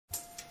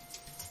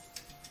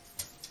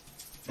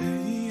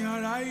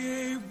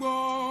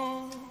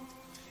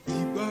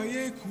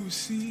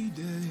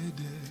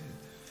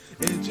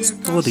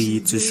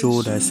Study to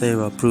show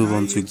thyself approved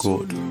unto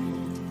God,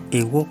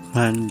 a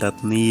workman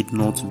that need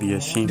not be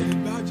ashamed,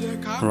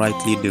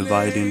 rightly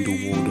dividing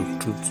the word of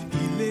truth.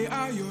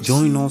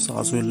 Join us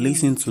as we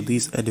listen to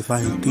this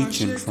edifying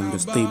teaching from the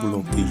stable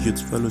of the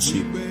Youth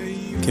Fellowship,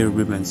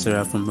 Cherubim and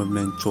Seraphim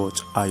Movement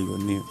Church,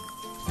 Ayoni,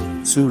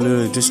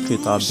 Surulere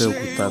District,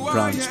 Abeokuta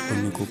Branch,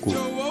 Onikoko.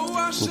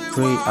 We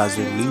pray as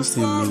you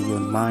listen, may your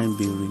mind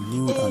be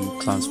renewed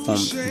and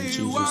transformed in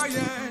Jesus'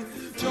 name.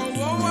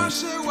 Amen.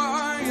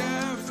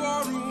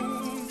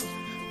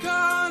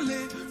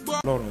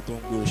 Ọlọ́run tó ń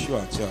gbé oṣù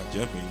àti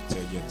àjẹ́mi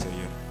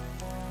tẹ̀yẹtẹ̀yẹ,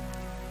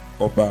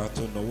 ọba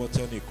tó nawọ́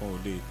tẹ́nìkan ò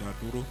lè dá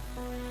dúró,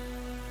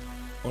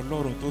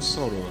 Ọlọ́run tó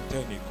sọ̀rọ̀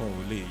tẹ́nìkan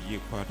ò lè yí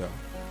padà,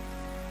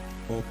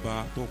 ọba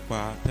tó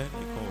pa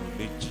tẹ́nìkan ò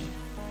lè jí,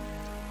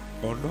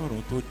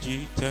 Ọlọ́run tó jí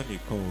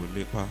tẹ́nìkan ò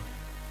lè pa,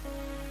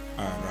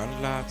 àrá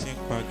ńlá tí ń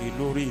pagi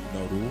lórí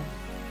ìnàró,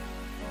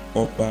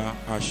 ọba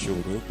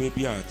aṣòro gbé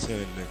bí àtẹ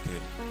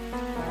ẹlẹ́kẹ̀,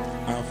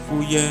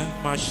 afúyẹ́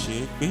má ṣe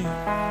gbé,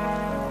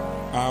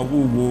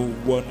 awúwo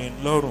wọni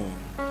lọ́rùn,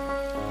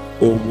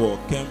 òwò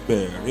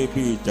kẹ́ńbẹ̀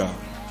rébí ìjà,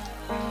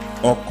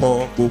 ọkọ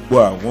gbogbo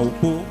àwọn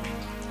opó,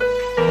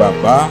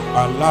 bàbá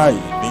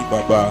aláìní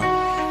bàbá,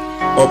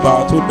 ọba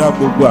tó dá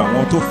gbogbo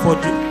àwọn tó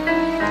fọ́jú,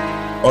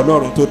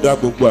 Ọlọ́run tó dá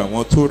gbogbo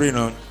àwọn tó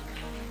ríran,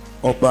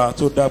 ọba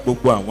tó dá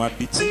gbogbo àwọn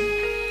adití,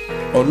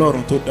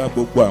 Ọlọ́run tó dá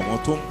gbogbo àwọn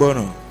tó ń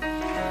gbọ́ràn,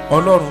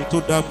 Ọlọ́run tó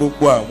dá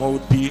gbogbo àwọn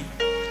odi,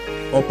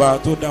 ọba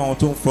tó dá wọn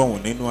tó ń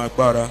fọhùn nínú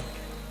agbára,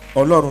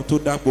 Ọlọ́run tó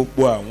dá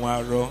gbogbo àwọn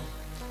arọ,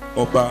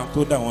 ọba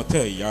tó dá wọn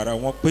tẹ̀ ẹ̀yà ara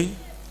wọn pé,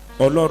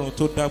 Ọlọ́run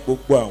tó dá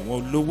gbogbo àwọn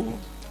olówó,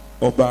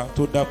 ọba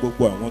tó dá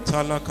gbogbo àwọn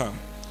tálákà,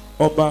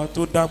 ọba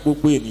tó dá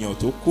gbogbo ènìyàn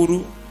tó kúrú,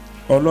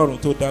 Ọlọ́run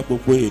tó dá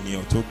gbogbo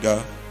ènìyàn tó ga,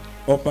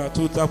 ọba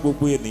tó dá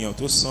gbogbo ènìyàn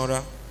tó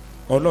sanra,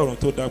 Ọlọ́run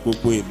tó dá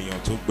gbogbo ènìyàn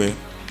tó gbẹ,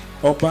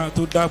 ọba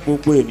tó dá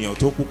gbogbo ènìyàn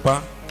tó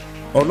pupa,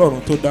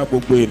 Ọlọ́run tó dá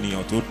gbogbo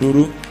ènìyàn tó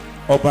dúró,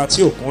 ọba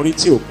tí òkun rí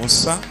tí òkun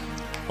sá,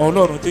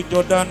 Ọlọ́run tí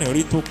Jọ́dánì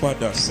rí tó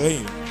padà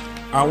sẹ́yìn,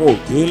 àwọn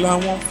òkè ńlá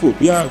wọ́n fò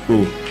bí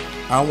àgbò,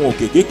 àwọn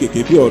òkè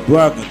kékèké bí ọ̀dọ́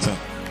àgùntàn,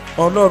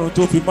 Ọlọ́run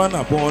tó fi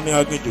mánà bọ́ wọn ní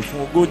aginjù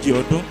fún 40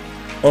 ọdún,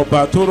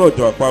 ọba tó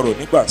rọ̀jò àparò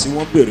nígbà tí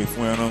wọ́n béèrè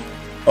fún ẹran,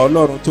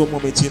 Ọlọ́run tó mú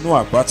mi tinú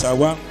àpáta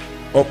wá,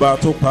 ọba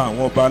tó pa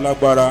àwọn ọba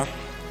alágbára,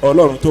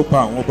 Ọlọ́run tó pa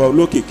àwọn ọba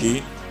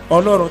olókìkí,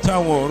 Ọlọ́run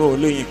táwọn ọ̀run ò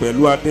lè yìn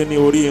pẹ̀lú adé ní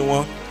orí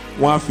wọn,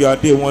 wọ́n á fi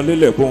adé wọn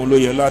lélẹ̀ bóun ló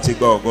yẹ láti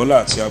gba ọ̀gọ́lá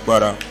àti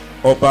agbára,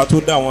 ọba tó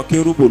dá àwọn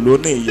kérúbù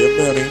lóní ìyẹ́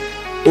 4,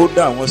 ó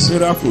dá àwọn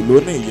séráfù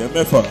lóní ìyẹ́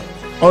 6,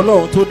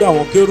 Ọlọ́run tó dá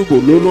àwọn kérúbù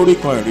lólórí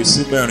kan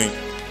ìrísí 4,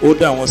 ó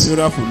dá àwọn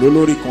séráfù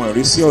lólórí kan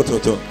ìrísí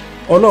ọ̀tọ̀ọ̀tọ̀,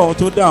 Ọlọ́run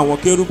tó dá àwọn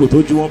kérúbù tó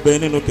jú wọn bẹ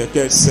nínú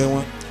kẹ̀kẹ́ ẹsẹ̀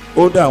wọn,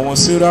 ó dá àwọn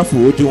séráfù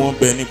ó jú wọn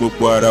bẹ ní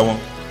gbogbo ara wọn,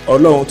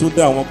 Ọlọ́run tó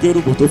dá àwọn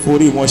kérúbù tó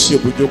forí wọn ṣe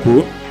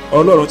ibùjókòó,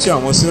 Ọlọ́run tí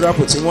àwọn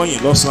séráfù tí wọ́n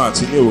yìn lọ́sàn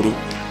àti ní òru,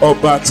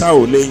 ọba tá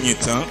ò lè yìn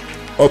tán,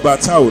 ọba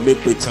tá ò lè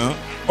pè tán,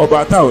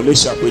 ọba tá ò lè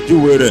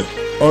ṣàpèjúwe rẹ̀,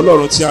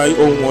 Ọlọ́run tí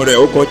ohùn rẹ̀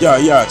ó kọjá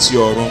ayé àti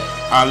ọ̀run,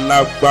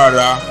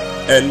 alágbára,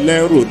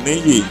 ẹlẹ́rù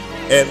níyì,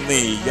 ẹni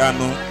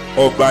ìyanu,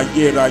 ọba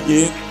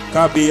yérayé,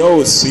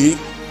 kábíyèsí,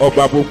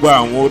 ọba gbogbo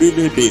àwọn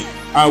orílẹ̀-èdè,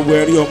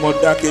 awẹ́rí ọmọ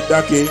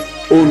dákẹ́dákẹ́,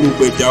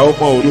 olùgbèjà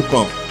ọmọ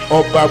òrukàn,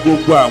 ọba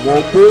gbogbo àwọn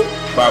opó,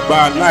 bàbá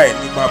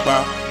aláìní bàbá,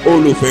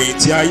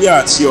 olùfẹ̀yìntì ayé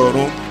àti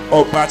ọ̀run,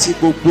 ọba tí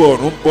gbogbo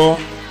ọ̀run bọ́,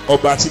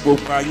 ọba tí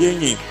gbogbo ayé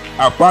yìn,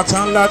 àpáta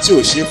ńlá tí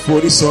ò ṣe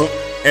forí sọ,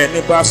 ẹni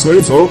bá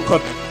sorí sọ ó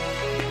kàn.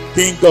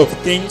 King of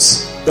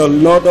kings, the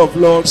Lord of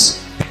lords,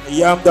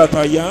 I am that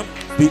I am,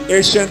 the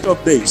ancient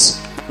of days,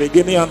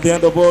 beginning and the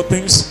end of all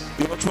things,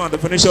 the author and the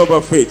finisher of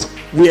our faith.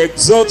 We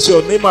exalt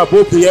your name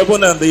above the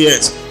heaven and the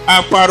earth.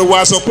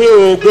 Apariwo sọ pé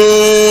ògo.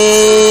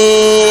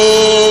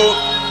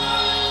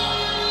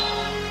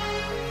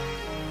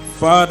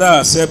 Father,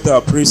 accept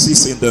our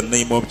praises in the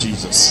name of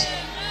Jesus.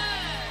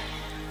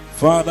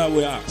 Father,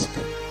 we ask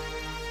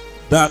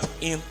that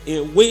in a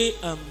way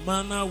and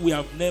manner we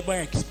have never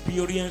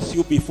experienced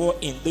you before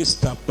in this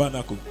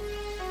tabernacle,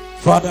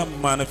 Father,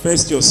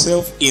 manifest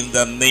yourself in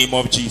the name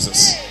of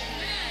Jesus.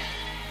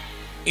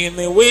 In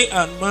a way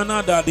and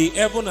manner that the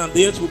heaven and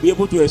the earth will be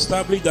able to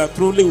establish that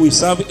truly we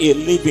serve a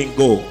living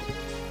God.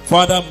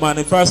 Father,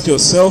 manifest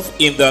yourself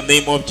in the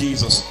name of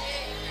Jesus.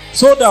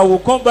 So that we'll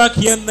come back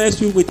here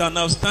next week with an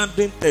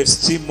outstanding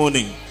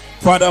testimony.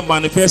 Father,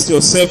 manifest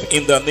yourself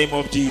in the name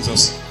of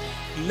Jesus.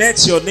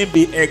 Let your name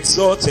be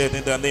exalted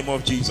in the name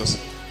of Jesus.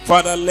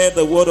 Father, let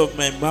the word of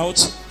my mouth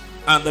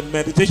and the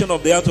meditation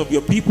of the heart of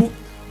your people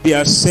be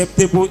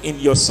acceptable in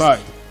your sight.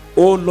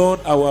 O Lord,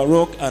 our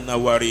rock and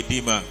our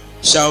redeemer.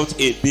 Shout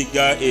a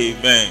bigger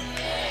amen.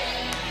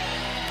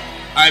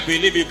 I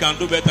believe you can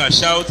do better.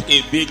 Shout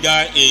a bigger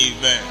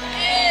amen.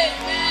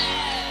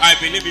 I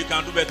believe you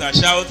can do better.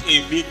 Shout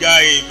a bigger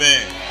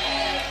amen.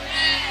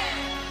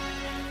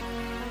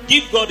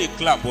 Give God a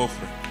clap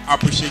offering.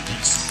 Appreciate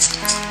this.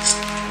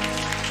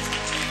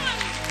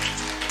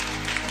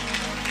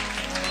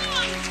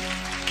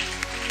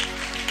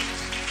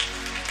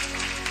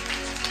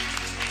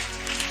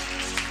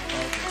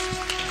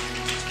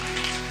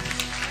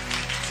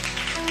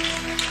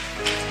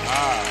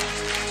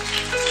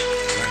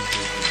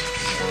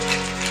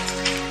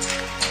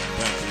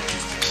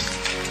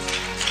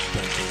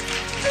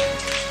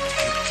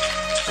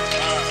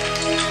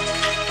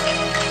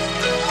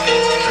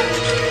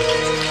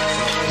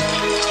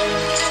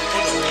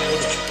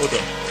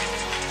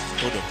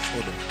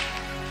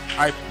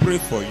 I pray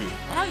for you.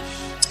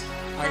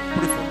 I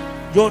pray for you.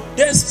 Your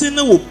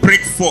destiny will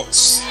break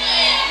forth.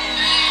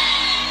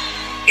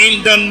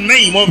 In the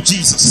name of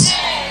Jesus.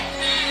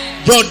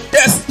 Your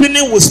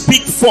destiny will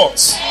speak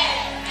forth.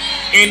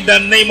 In the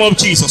name of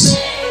Jesus.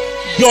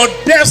 Your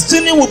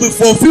destiny will be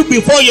fulfilled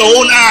before your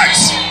own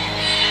eyes.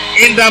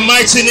 In the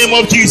mighty name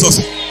of Jesus.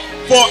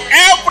 For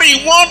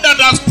everyone that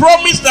has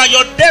promised that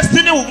your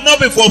destiny will not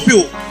be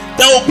fulfilled,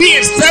 there will be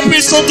a stepping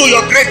stone to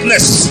your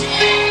greatness.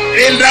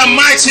 In the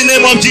mighty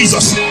name of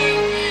Jesus.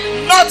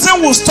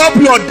 Nothing will stop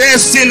your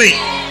destiny.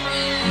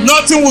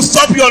 Nothing will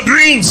stop your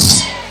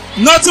dreams.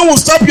 Nothing will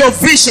stop your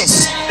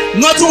visions.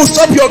 Nothing will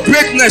stop your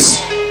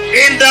greatness.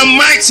 In the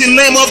mighty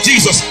name of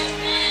Jesus.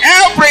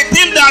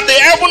 Everything that the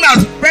heaven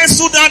has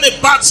penciled down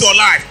about your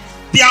life,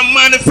 they are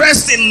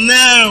manifesting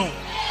now.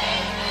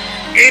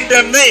 In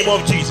the name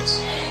of Jesus.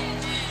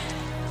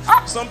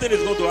 Something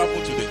is going to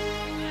happen today.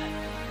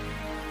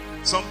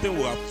 Something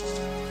will happen.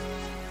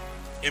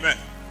 Amen.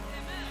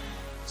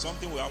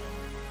 Something will happen.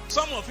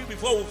 Some of you,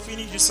 before we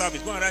finish this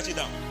service, go and write it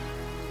down.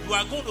 You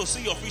are going to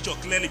see your future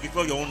clearly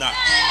before your own eyes.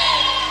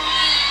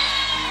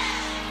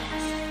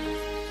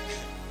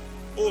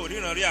 Oh,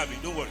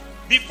 don't worry.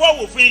 Before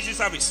we finish this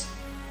service,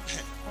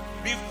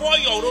 before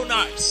your own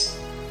eyes,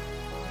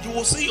 you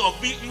will see your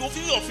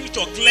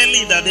future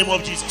clearly in the name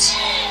of Jesus.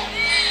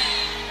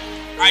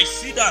 I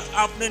see that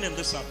happening in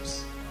this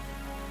service.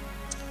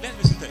 Let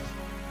me sit there.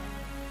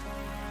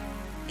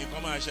 You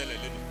come and share. You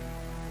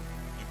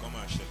come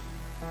and share.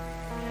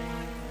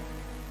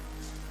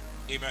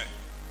 Amen.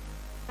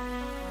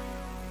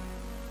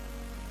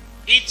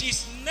 It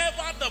is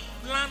never the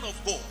plan of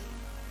God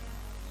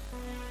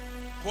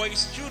for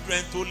his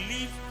children to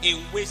live a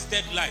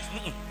wasted life.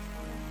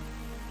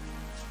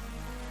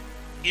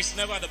 It's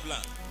never the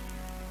plan.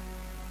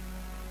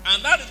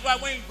 And that is why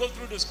when you go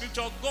through the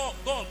scripture,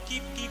 God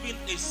keep giving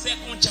a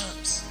second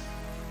chance.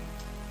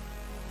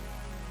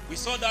 We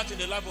saw that in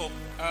the life of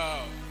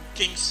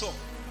King Saul.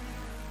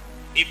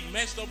 He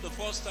messed up the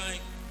first time.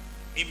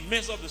 He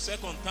messed up the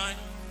second time.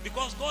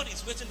 Because God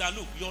is waiting that,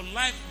 look, your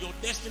life, your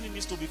destiny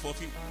needs to be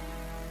fulfilled.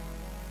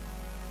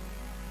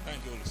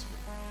 Thank you, Holy Spirit.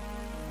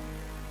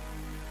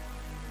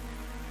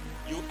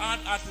 You had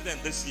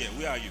accident this year.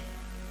 Where are you?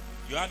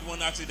 You had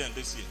one accident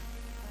this year.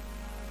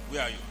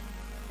 Where are you?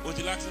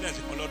 What's the accident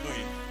you cannot do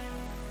it?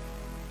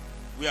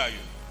 Where are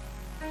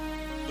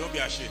you? Don't be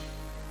ashamed.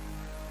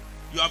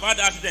 You have had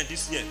accident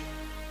this year.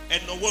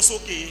 And no was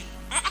okay.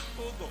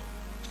 Oh God.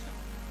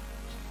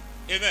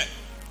 Amen.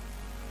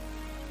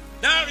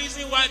 That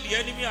reason why the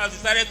enemy has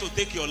decided to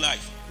take your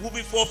life will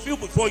be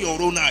fulfilled before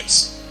your own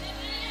eyes.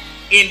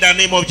 In the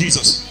name of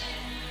Jesus.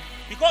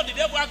 Because the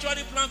devil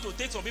actually planned to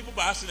take some people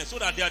by accident so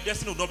that their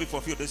destiny will not be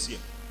fulfilled this year.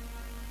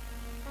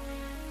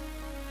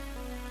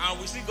 And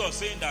we see God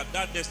saying that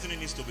that destiny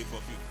needs to be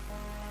fulfilled.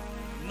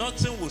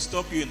 Nothing will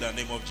stop you in the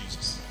name of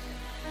Jesus.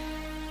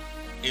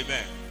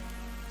 Amen.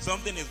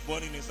 Something is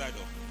burning inside of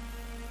me.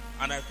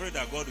 And I pray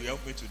that God will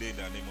help me today in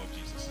the name of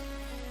Jesus.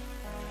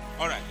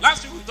 Alright,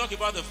 last week we talked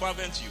about the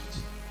fervent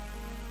youth.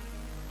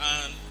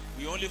 And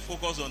we only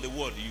focused on the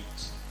word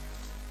youth.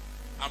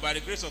 And by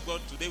the grace of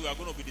God, today we are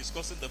going to be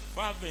discussing the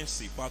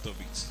fervency part of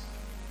it.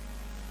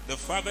 The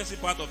fervency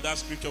part of that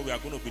scripture, we are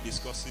going to be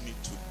discussing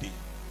it today.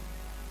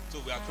 So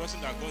we are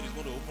trusting that God is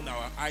going to open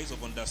our eyes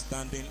of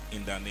understanding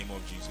in the name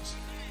of Jesus.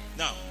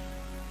 Now,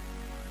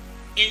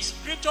 in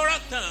scriptural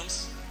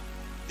terms,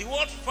 the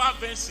word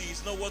fervency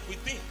is not what we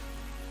think.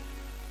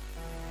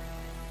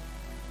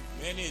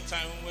 Many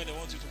times when they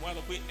want you to want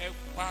to pay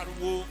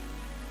pariwo,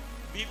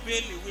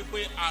 Bíbélì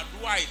wípé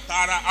àdúrà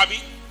ìtara àbí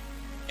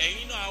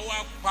ẹ̀yin náà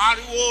wá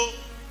pariwo.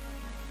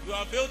 You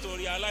are failed to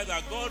realize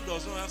that God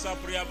does not answer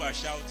prayer by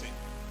shouting.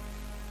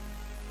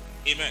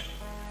 Amen.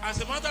 As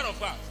a matter of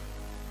fact,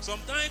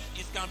 sometimes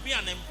it can be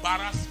an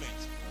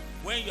embarrassment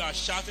when you are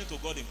shouting to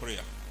God in prayer.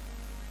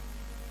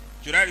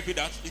 Should I repeat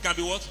that? It can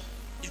be what?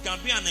 It can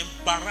be an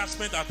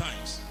embarrassment at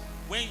times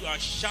when you are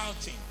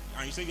shouting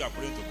and you say you are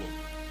praying to God.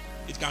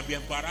 It can be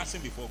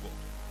embarrassing before God.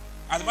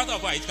 As a matter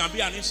of fact, it can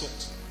be an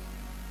insult.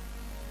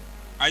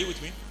 Are you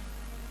with me?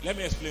 Let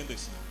me explain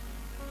this.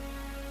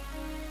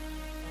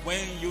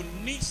 When you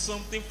need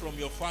something from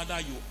your father,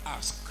 you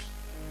ask.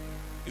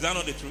 Is that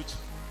not the truth?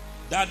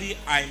 Daddy,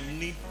 I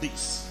need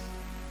this.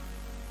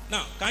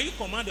 Now, can you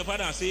command your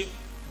father and say,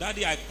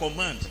 Daddy, I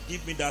command,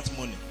 give me that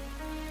money?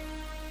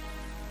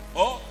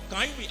 Or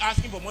can you be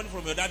asking for money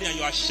from your daddy and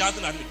you are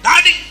shouting at him,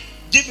 Daddy,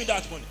 give me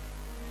that money?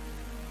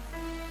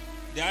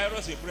 There are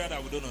errors in prayer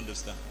that we don't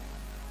understand.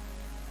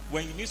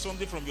 When you need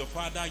something from your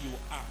father, you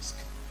ask.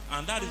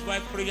 And that is why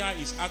prayer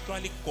is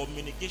actually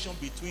communication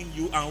between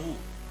you and who?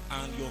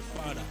 And your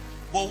father.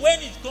 But when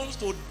it comes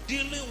to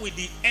dealing with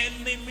the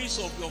enemies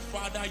of your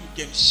father, you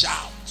can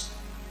shout.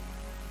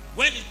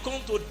 When it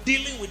comes to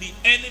dealing with the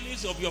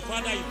enemies of your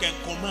father, you can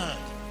command.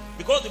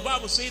 Because the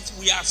Bible says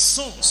we are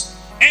sons.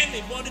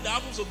 Anybody that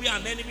happens to be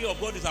an enemy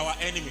of God is our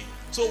enemy.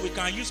 So we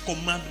can use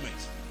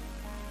commandment.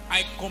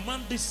 I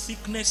command this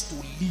sickness to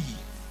leave.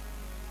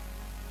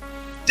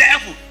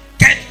 Devil,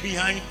 get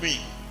behind me.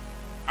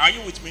 Are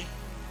you with me?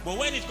 But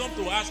when it comes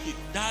to asking,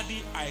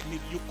 Daddy, I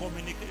need you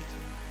communicate.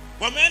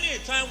 But many a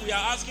time we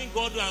are asking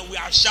God and we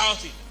are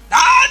shouting,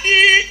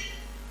 Daddy,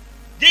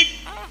 give.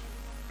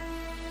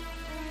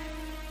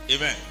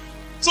 Amen.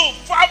 So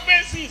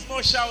fervency is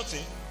not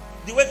shouting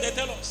the way they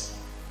tell us.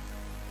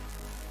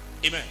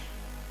 Amen.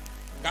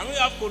 Can we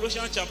have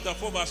Colossians chapter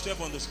 4 verse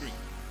 12 on the screen?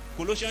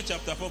 Colossians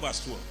chapter 4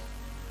 verse 12.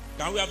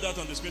 Can we have that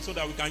on the screen so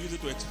that we can use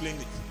it to explain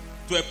it?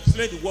 To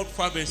explain the word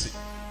fervency.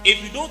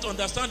 If you don't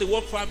understand the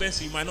word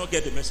fervency, you might not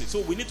get the message.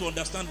 So we need to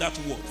understand that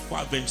word,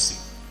 fervency.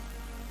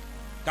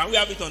 Can we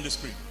have it on the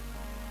screen?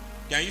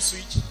 Can you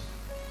switch?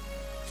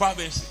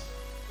 Fervency.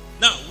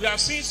 Now, we have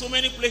seen so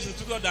many places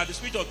that the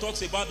scripture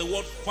talks about the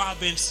word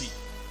fervency.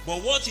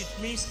 But what it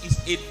means is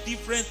a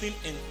different thing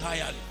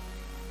entirely.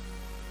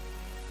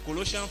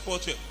 Colossians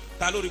 4:12.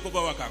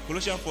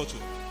 Colossians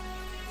 4:12.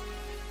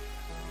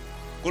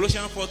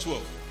 Colossians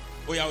 4:12.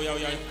 Oh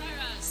yeah.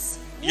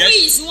 Yes.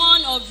 Who is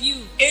one of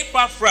you?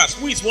 Epaphras,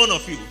 who is one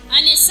of you?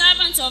 And a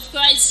servant of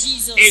Christ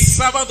Jesus. A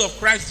servant of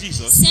Christ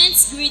Jesus.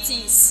 Sends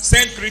greetings.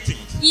 Send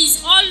greetings. He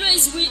is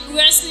always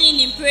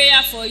wrestling in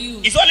prayer for you.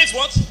 He's always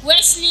what?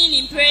 Wrestling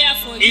in prayer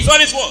for you. He's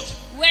always what?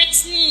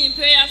 Wrestling in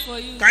prayer for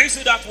you. Can you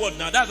see that word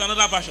now? That's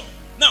another version.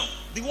 Now,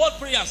 the word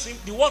prayer,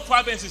 the word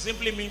fervency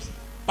simply means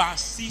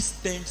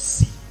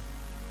persistency.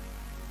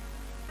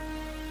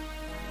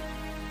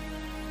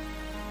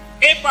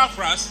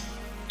 Epaphras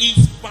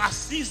is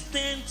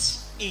persistent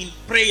in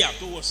prayer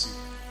towards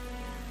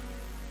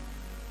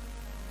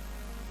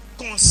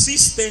you.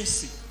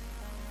 Consistency.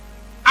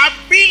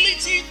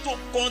 Ability to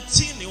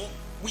continue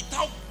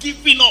without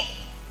giving up.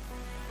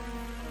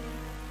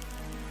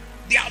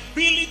 The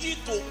ability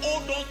to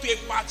hold on to a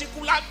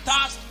particular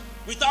task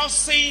without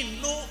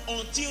saying no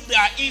until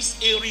there is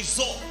a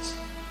result.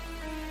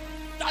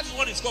 That is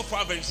what is called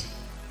fervency.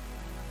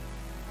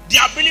 The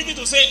ability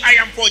to say, I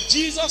am for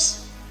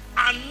Jesus,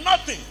 and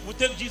nothing will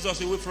take Jesus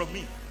away from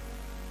me.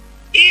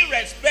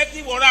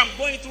 Irrespective of what I'm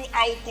going through,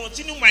 I will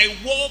continue my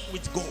walk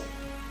with God.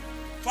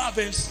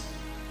 Fervency.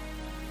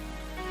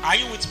 Are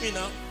you with me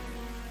now?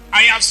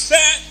 I have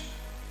said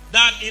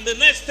that in the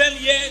next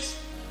 10 years,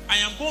 I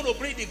am going to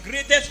bring the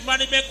greatest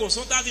management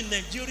consultant in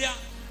Nigeria,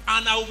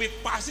 and I will be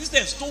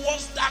persistent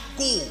towards that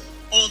goal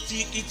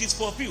until it is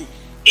fulfilled.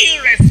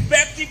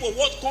 Irrespective of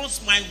what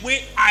comes my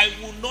way, I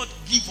will not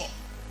give up.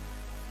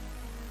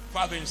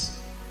 Fervency.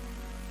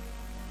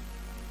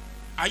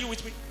 Are you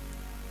with me?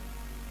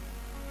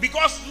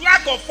 Because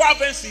lack of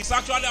fervency is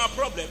actually our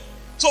problem.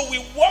 So we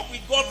walk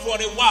with God for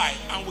a while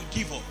and we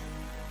give up.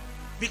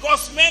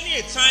 Because many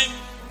a time,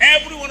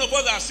 every one of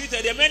us that are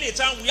seated there, many a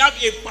time we have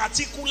a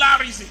particular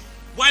reason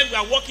why we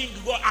are walking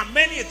with God. And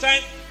many a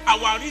time,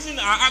 our reasons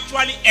are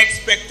actually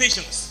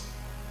expectations.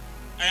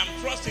 I am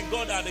trusting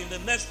God that in the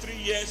next 3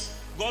 years,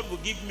 God will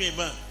give me a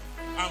man.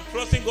 I'm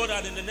trusting God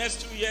that in the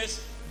next 2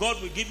 years,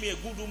 God will give me a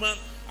good woman.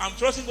 I'm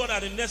trusting God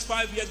that in the next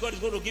 5 years, God is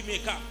going to give me a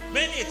car.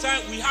 Many a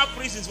time we have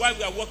reasons why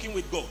we are working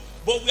with God.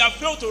 But we have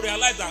failed to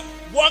realize that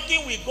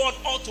working with God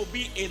ought to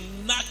be a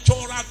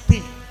natural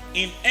thing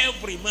in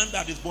every man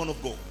that is born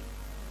of God.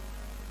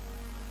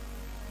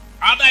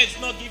 Either it's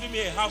not giving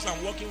me a house,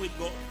 I'm working with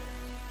God.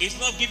 It's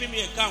not giving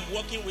me a car, I'm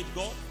working with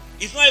God.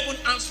 It's not even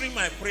answering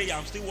my prayer,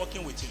 I'm still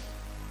working with Him.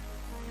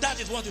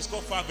 That is what is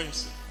called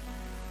fervency.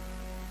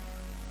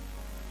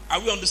 Are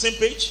we on the same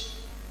page?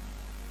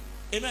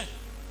 Amen.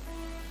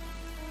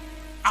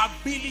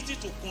 Ability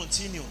to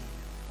continue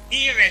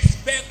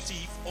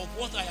irrespective of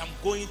what I am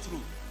going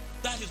through.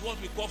 That is what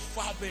we call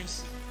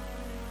fervency.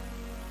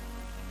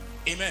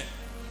 Amen.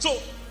 So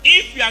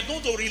if we are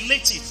going to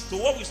relate it to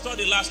what we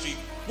studied last week,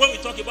 when we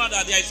talk about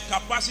that there is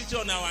capacity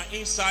on our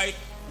inside,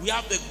 we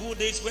have the good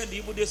days when the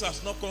evil days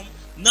has not come.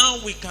 Now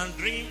we can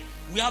dream.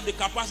 We have the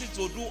capacity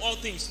to do all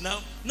things now.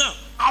 Now,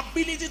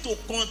 ability to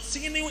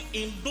continue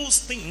in those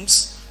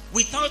things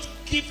without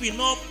keeping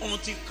up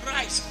until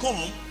Christ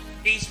comes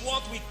is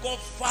what we call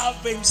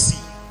fervency.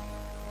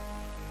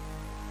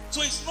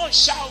 So it's not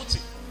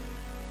shouting.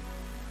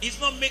 It's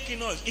not making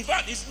noise. In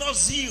fact, it's not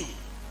zeal.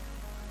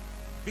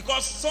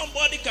 Because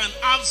somebody can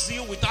have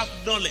zeal without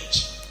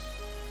knowledge.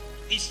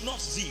 It's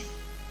not zeal,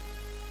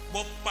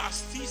 but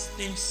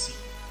persistency.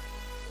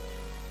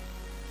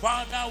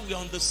 Father, we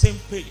are on the same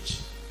page.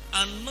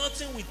 And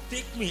nothing will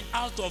take me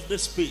out of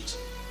this page.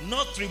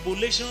 Not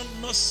tribulation,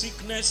 not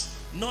sickness,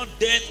 not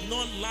death,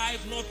 not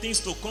life, not things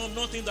to come,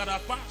 nothing that are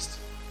past.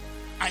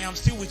 I am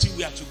still with you.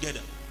 We are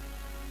together.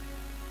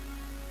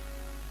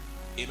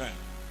 Amen.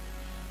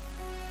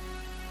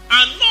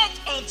 And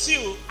not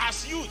until,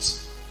 as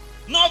youth,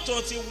 not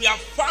until we are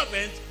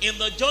fervent in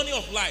the journey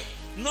of life,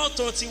 not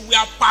until we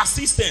are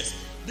persistent.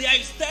 There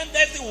is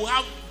tendency we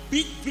have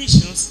big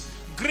visions,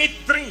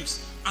 great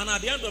dreams, and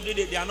at the end of the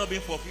day, they are not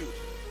being fulfilled.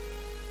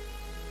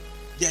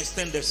 There is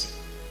tendency.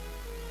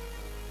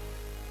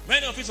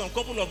 Many of you, some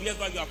couple of years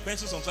back, you have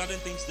penciled some certain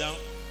things down.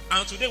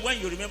 And today, when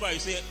you remember, you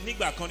say,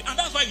 Nigba Koni. And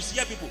that's why you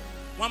hear people.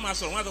 One man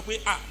said,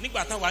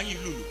 Nigba ta wa yin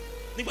lulu.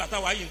 Nigba ta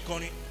wa yin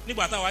Koni.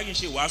 Nigba ta wa yin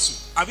she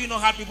wasu. Have you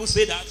not heard people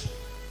say that?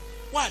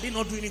 Why are they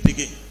not doing it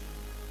again?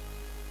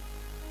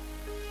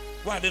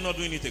 Why are they not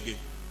doing it again?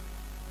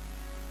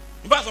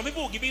 In fact, some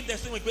people will give him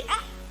testimony.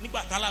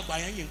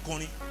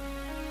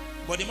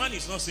 But the man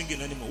is not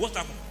singing anymore. What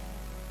happened?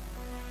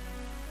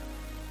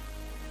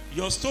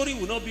 Your story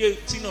will not be a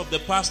thing of the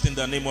past in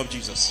the name of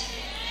Jesus.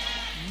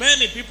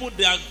 Many people,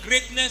 their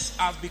greatness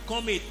has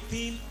become a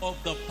thing of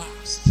the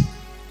past.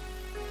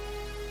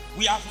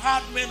 We have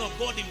had men of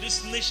God in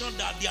this nation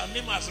that their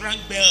name has rang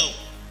bell.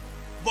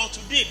 But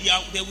today,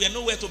 they were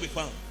nowhere to be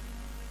found.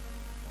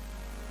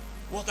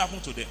 What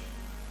happened to them?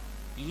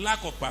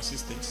 Lack of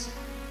persistence.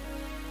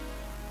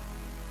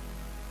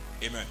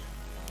 Amen.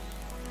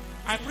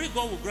 I pray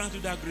God will grant you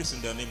that grace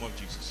in the name of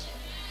Jesus.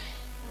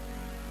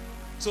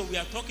 So we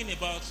are talking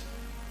about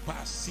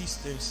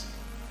persistence.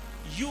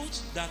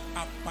 Youth that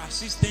are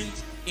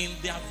persistent in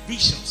their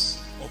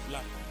visions of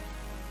life.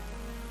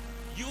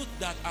 Youth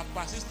that are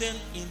persistent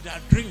in their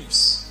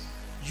dreams.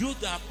 Youth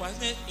that are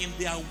persistent in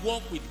their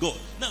walk with God.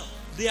 Now,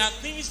 there are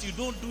things you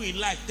don't do in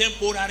life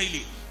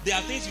temporarily. There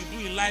are things you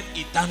do in life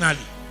eternally.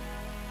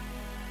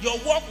 Your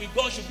walk with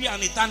God should be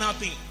an eternal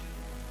thing.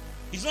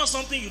 It's not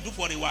something you do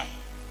for a while.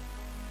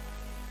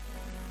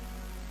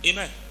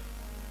 Amen.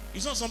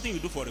 It's not something you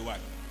do for a while.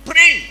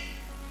 Praying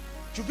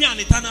should be an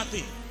eternal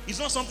thing. It's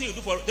not something you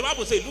do for. The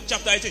Bible says, Luke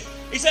chapter 18.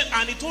 He said,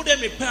 and he told them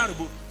a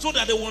parable so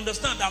that they will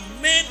understand that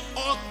men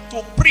ought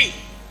to pray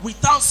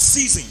without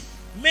ceasing.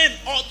 Men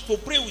ought to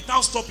pray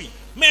without stopping.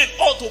 Men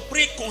ought to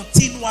pray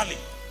continually.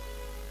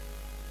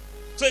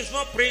 So it's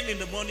not praying in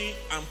the morning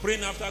and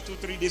praying after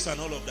 2-3 days and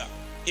all of that.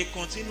 A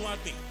continual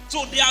thing.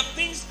 So there are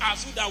things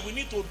as you that we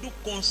need to do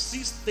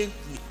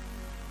consistently.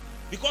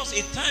 Because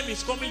a time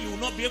is coming you will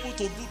not be able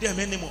to do them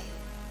anymore.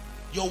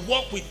 Your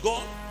walk with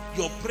God,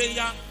 your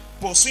prayer,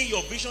 pursuing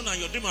your vision and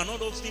your dream and all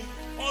those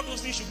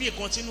things should be a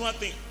continual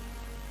thing.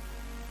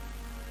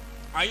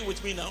 Are you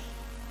with me now?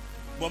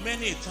 But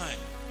many a time,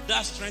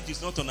 that strength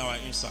is not on our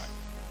inside.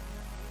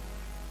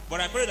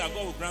 But I pray that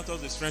God will grant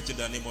us the strength in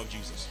the name of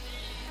Jesus.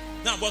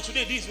 Now, but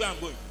today, this is where I'm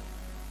going.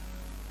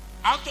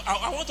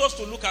 I want us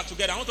to look at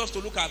together. I want us to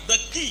look at the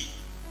key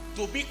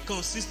to be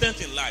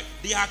consistent in life.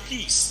 There are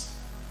keys.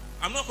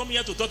 I'm not coming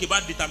here to talk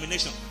about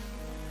determination.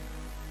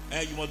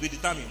 You must be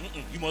determined.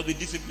 You must be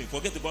disciplined.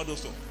 Forget about those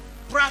stuff.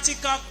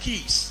 Practical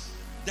keys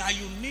that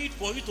you need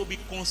for you to be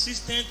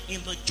consistent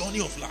in the journey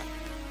of life.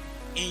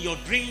 In your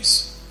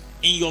dreams,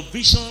 in your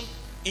vision,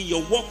 in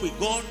your walk with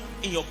God,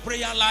 in your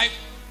prayer life.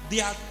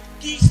 There are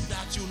keys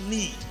that you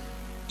need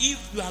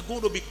if you are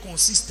going to be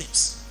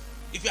consistent.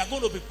 If you are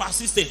going to be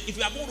persistent. If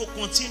you are going to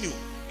continue.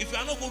 If you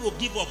are not going to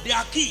give up. There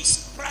are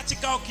keys.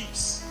 Practical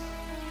keys.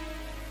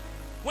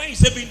 When you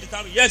say being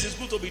determined, yes, it's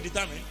good to be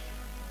determined.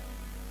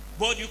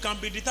 But you can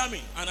be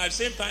determined and at the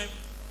same time,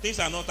 things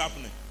are not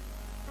happening.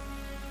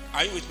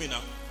 Are you with me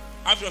now?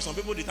 After all, some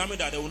people determined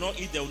that they will not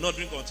eat, they will not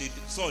drink until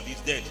Saul is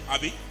dead.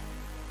 Abi?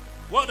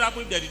 What would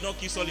happen if they did not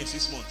kill Saul in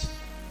 6 months?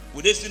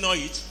 Would they still not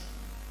eat?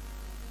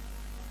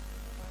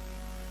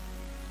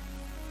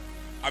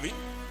 Abi?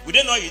 Would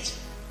they not eat?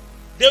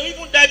 They will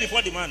even die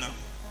before the man now.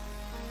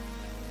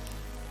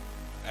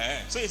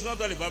 So it's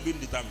not all about being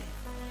determined.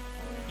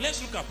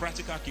 Let's look at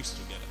practical keys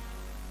together.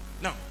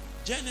 Now,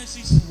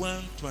 Genesis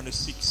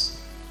 1:26,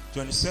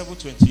 27,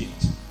 28.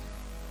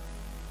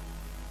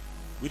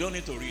 We don't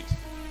need to read.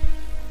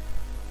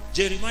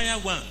 Jeremiah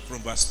 1 from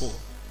verse 4.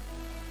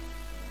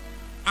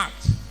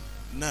 Acts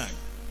 9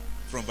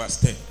 from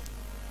verse 10.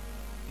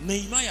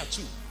 Nehemiah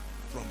 2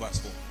 from verse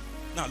 4.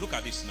 Now look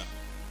at this now.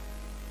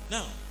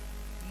 Now,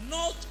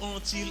 not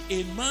until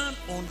a man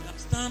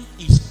understands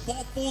his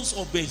purpose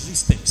of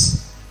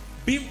existence,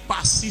 being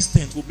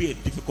persistent will be a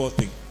difficult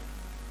thing.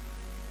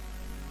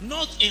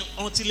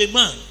 Until a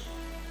man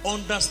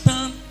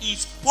understands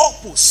his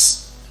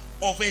purpose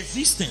of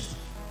existence,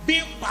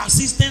 being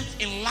persistent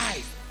in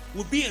life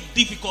will be a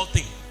difficult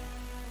thing.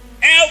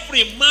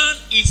 Every man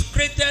is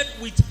created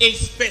with a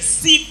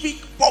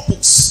specific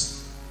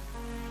purpose.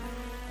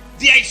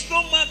 There is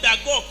no man that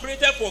God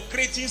created for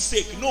creating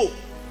sake. No.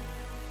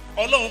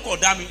 Ọlọ́run kò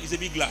dá mi is a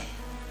big lie.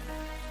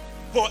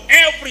 For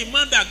every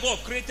man that God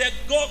created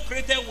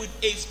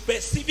with a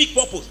specific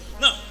purpose.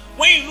 Now,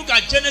 when you look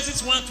at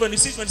Genesis 1,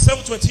 26,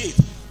 27, 28,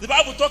 the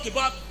Bible talks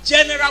about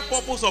general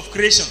purpose of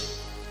creation.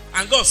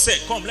 And God said,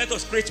 come, let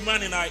us create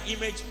man in our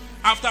image,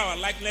 after our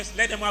likeness.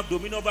 Let them have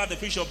dominion over the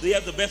fish of the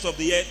earth, the birds of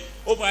the earth,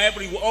 over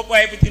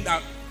everything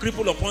that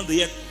cripple upon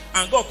the earth.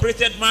 And God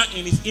created man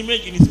in his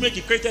image. In his image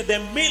he created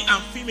them, male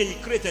and female he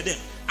created them.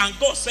 And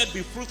God said,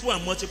 be fruitful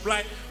and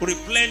multiply,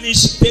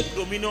 replenish, take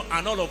dominion,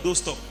 and all of those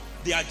stuff.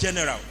 They are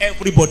general.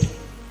 Everybody.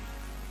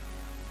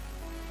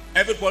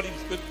 Everybody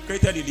is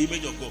created in the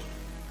image of God.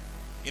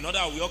 In order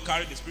we all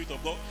carry the Spirit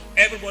of God.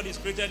 Everybody is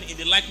created in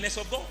the likeness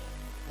of God.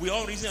 We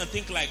all reason and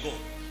think like God.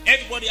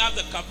 Everybody has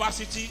the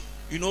capacity,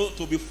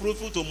 to be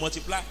fruitful, to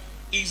multiply.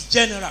 It's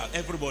general,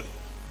 everybody.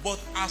 But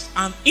as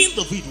an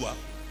individual,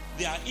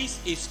 there is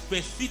a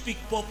specific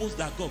purpose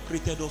that God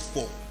created us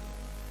for.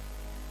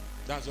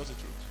 That's just the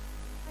truth.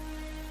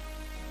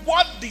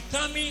 What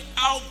determines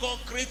how God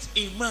creates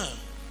a man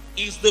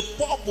is the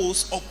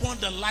purpose upon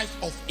the life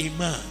of a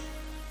man.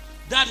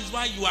 That is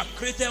why you are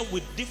created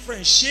with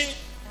different shape,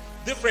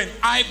 different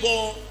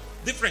eyeball,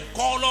 different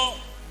color,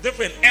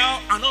 different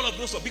L, and all of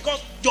those stuff.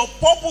 Because your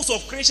purpose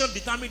of creation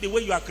determines the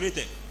way you are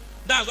created.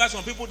 That's why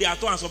some people they are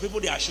tall and some people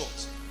they are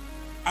short.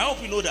 I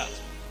hope you know that.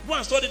 Go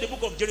and study the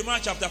book of Jeremiah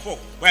chapter 4.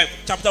 Right,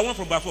 chapter 1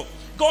 from verse 4.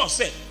 God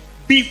said,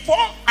 before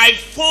I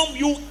formed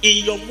you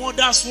in your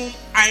mother's womb,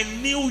 I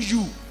knew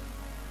you.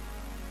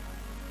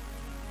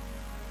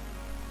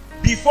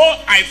 Before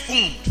I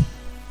formed.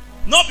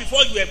 Not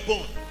before you were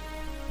born.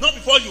 Not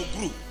before you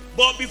grew.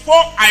 But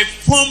before I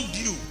formed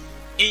you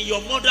in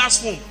your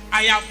mother's womb,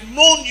 I have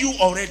known you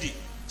already.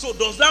 So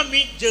does that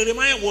mean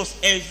Jeremiah was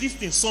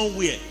existing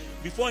somewhere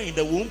before in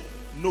the womb?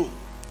 No.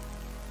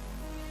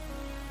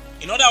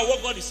 In other words,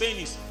 what God is saying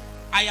is,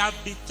 I have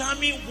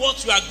determined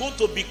what you are going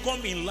to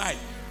become in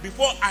life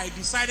before I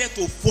decided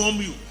to form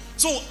you.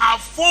 So I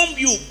formed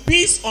you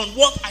based on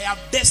what I have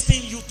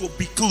destined you to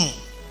become.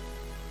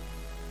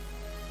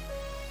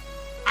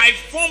 I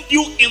formed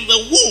you in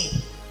the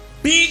womb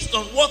based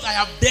on what I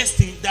have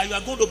destined that you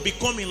are going to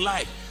become in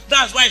life.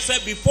 That's why I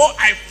said, before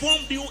I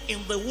formed you in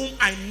the womb,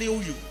 I knew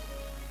you.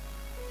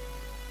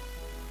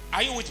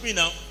 Are you with me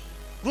now?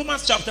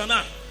 Romans chapter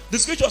 9. The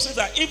scripture says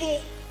that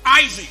even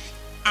Isaac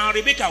and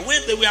Rebekah,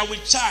 when they were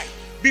with child,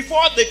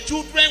 before the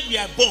children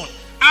were born,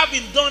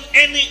 having done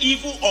any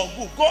evil or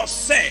good, God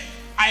said,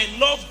 I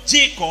love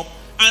Jacob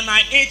and I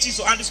hate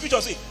Esau. And the scripture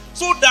says,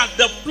 so that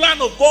the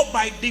plan of God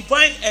by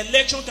divine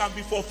election can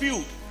be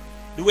fulfilled.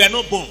 They were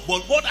not born,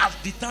 but God has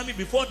determined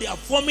before they are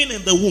forming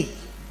in the womb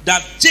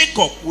that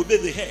Jacob will be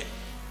the head,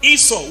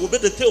 Esau will be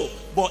the tail,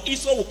 but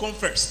Esau will come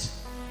first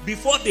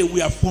before they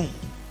were formed.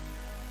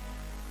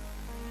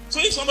 So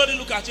if somebody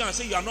look at you and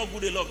say you are not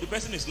good enough, the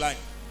person is lying.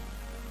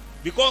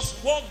 Because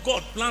what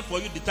God planned for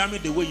you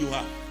determines the way you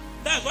are.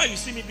 That's why you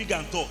see me big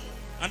and tall.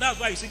 And that's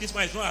why you see this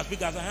man is not as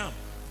big as I am.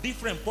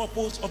 Different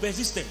purpose of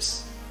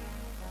existence.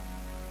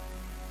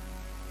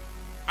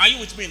 Are you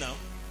with me now?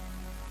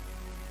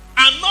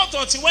 And not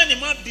until when a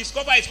man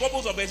discovers his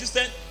purpose of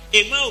existence,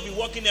 a man will be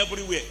walking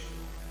everywhere.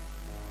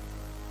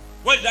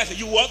 What did I say?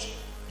 You what?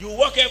 You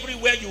walk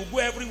everywhere, you go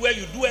everywhere,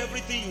 you do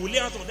everything, you lay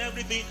out on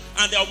everything,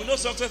 and there will be no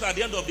success at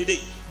the end of the day.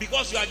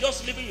 Because you are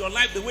just living your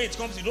life the way it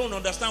comes, you don't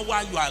understand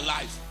why you are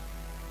alive.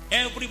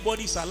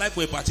 Everybody is alive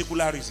for a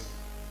particular reason.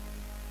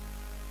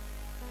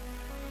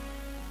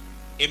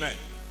 Amen.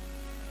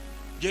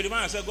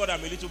 Jeremiah said, God, I'm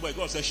a little boy.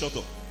 God said, shut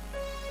up.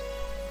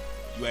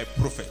 You are a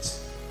prophet.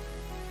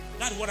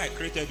 That's what I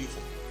created you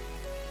for.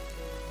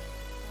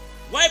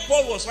 Why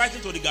Paul was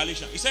writing to the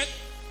Galatians, he said,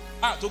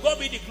 to God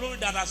be the glory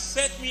that has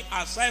set me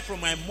aside from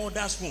my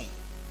mother's womb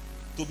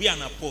to be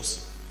an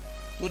apostle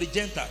to the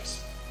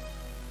Gentiles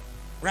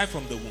right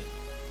from the womb.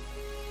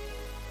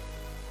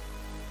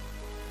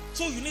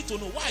 So you need to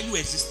know, why are you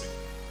existing?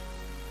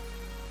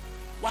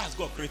 Why has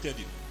God created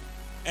you?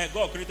 And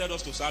God created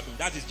us to serve Him.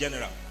 That is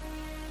general.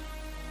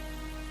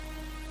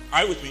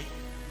 Are you with me?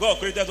 God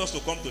created us to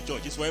come to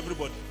church. It's for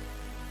everybody.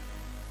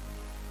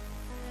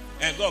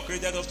 And God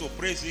created us to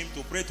praise Him,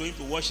 to pray to Him,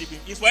 to worship Him.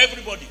 It's for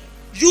everybody.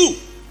 You,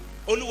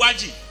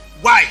 Oluwaji,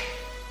 why?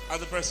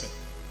 As a person.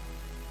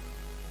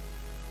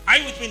 Are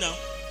you with me now?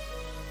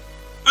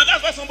 And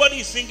that's why somebody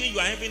is singing, you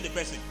are envying the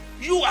person.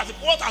 You, as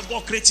what has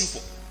God created you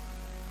for?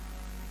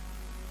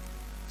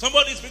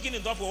 Somebody is speaking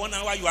in tongues for 1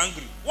 hour, you are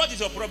angry. What is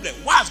your problem?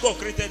 Why has God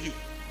created you?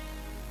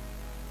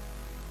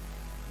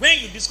 When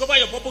you discover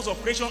your purpose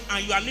of creation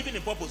and you are living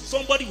in purpose,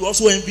 somebody will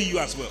also envy you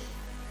as well.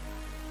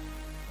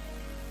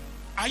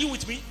 Are you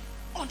with me?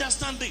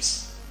 Understand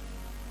this.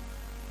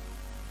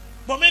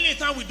 But many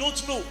times we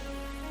don't know.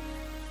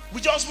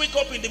 We just wake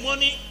up in the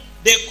morning,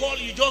 they call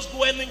you, just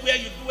go anywhere,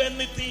 you do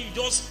anything, you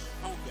just,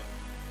 oh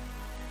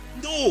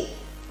God. No,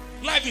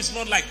 life is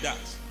not like that.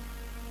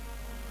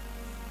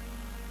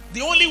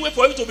 The only way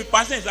for you to be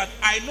passionate is that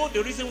I know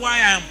the reason why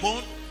I am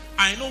born,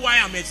 I know why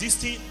I'm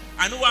existing,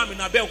 I know why I'm in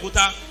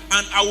Abeokuta,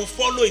 and I will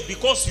follow it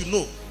because you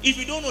know. If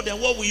you don't know,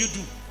 then what will you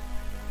do?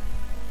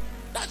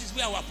 That is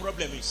where our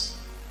problem is.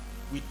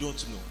 We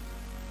don't know.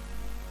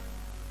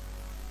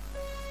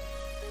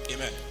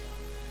 Amen.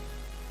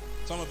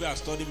 Some of you are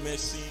studying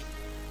medicine,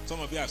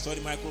 some of you are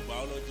studying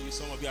microbiology,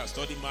 some of you are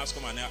studying mass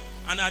comm,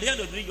 and at the end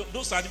of the day,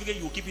 those certificates,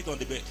 you will keep it on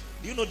the bed.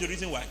 Do you know the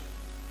reason why?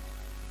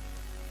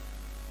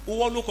 Who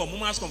will look on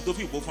mass comm to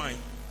feel fine?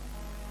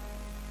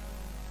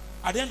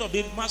 At the end of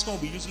the day, mass comm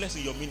will be useless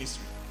in your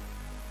ministry,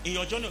 in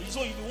your journey.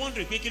 So you'll be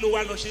wondering,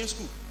 why not in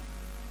school?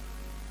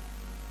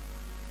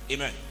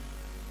 Amen.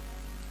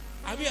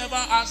 Have you ever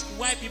asked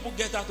why people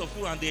get out of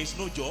school and there is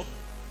no job?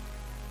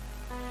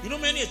 You know,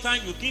 many a time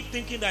you keep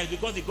thinking that it's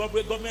because the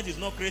government is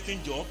not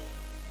creating job.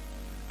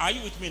 Are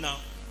you with me now?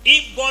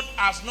 If God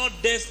has not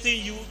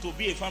destined you to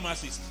be a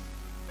pharmacist,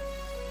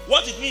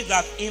 what it means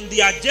that in the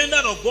agenda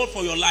of God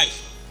for your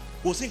life,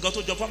 we'll think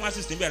also job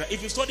pharmacist in better.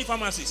 If you study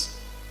pharmacist,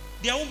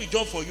 there won't be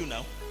job for you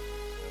now.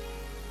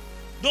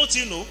 Don't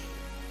you know?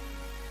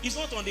 It's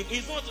not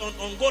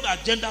on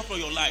God's agenda for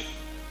your life.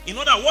 In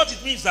other words, what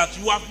it means that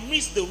you have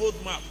missed the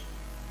roadmap.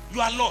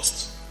 You are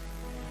lost.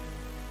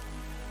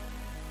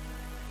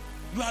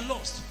 You are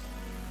lost.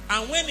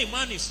 And when a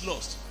man is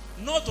lost,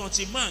 not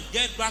until man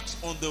gets back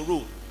on the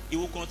road, he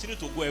will continue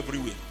to go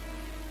everywhere.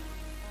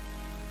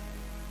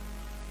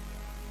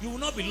 You will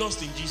not be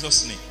lost in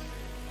Jesus' name.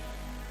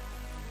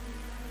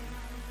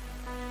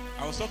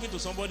 I was talking to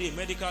somebody, a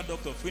medical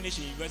doctor, finished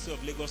in University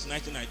of Lagos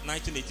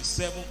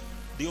 1987.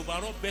 The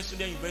overall best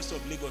student in University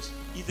of Lagos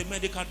is a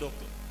medical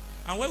doctor.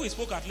 And when we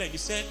spoke at length, he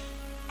said,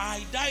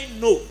 I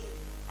know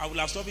I will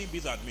have studied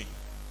business admin.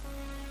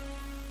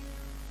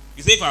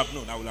 He said, if I have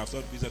known, I will have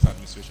studied business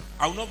administration.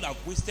 I will not have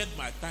wasted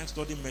my time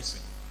studying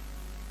medicine.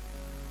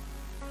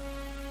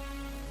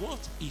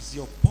 What is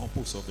your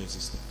purpose of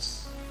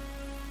existence?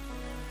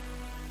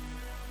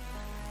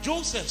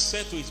 Joseph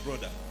said to his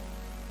brother,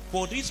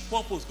 for this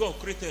purpose God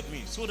created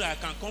me, so that I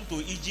can come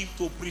to Egypt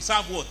to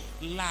preserve what?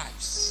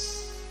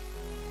 Lives.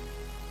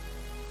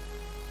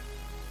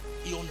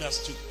 He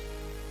understood.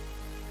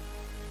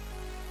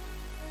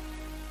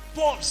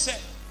 Paul said,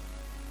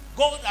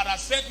 God that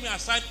has set me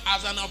aside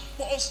as an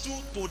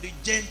apostle to the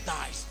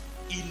Gentiles,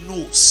 he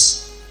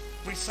knows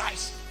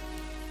precisely.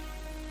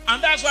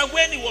 And that's why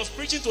when he was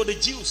preaching to the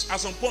Jews at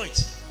some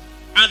point,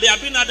 and they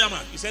have been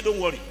adamant, he said, don't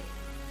worry.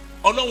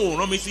 I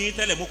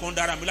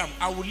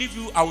will leave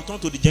you, I will turn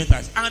to the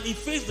Gentiles. And he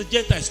faced the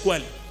Gentiles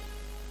squarely.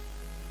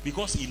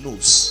 Because he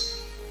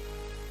knows.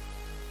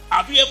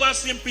 Have you ever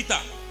seen Peter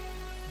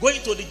going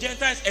to the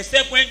Gentiles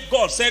except when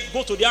God said,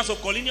 go to the house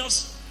of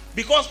Cornelius?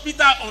 Because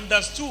Peter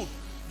understood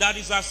that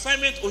his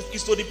assignment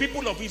is to the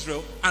people of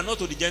Israel and not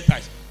to the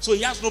Gentiles. So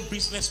he has no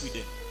business with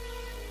them.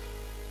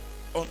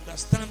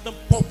 Understand the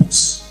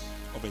purpose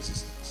of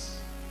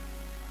existence.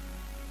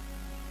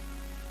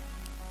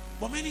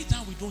 But many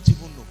times we don't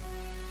even know.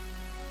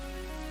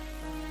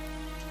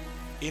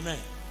 Amen.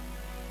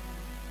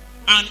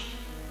 And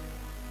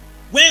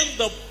when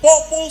the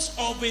purpose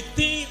of a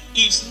thing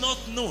is not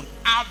known,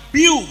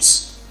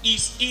 abuse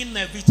is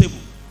inevitable.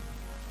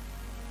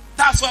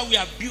 That's why we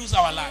abuse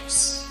our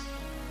lives.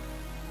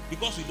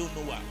 Because we don't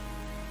know why.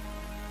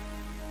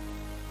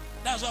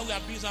 That's why we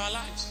abuse our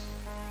lives.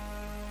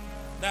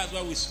 That's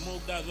why we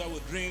smoke, that's why we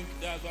drink,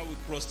 that's why we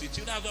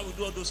prostitute, that's why we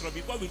do all those stuff.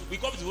 Because we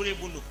don't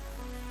even know.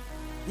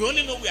 We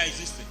only know we are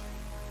existing.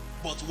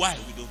 But why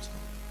we don't know.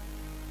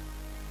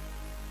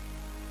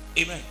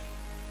 Amen.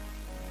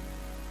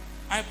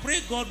 I pray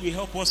God will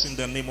help us in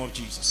the name of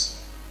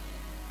Jesus.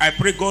 I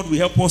pray God will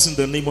help us in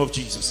the name of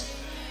Jesus.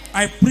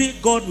 I pray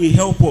God will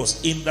help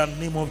us in the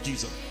name of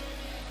Jesus.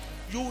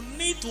 You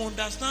need to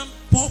understand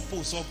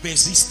purpose of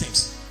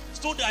existence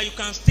so that you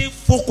can stay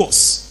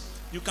focused.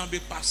 You can be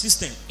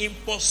persistent in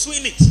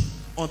pursuing it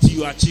until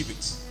you achieve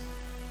it.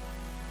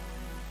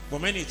 But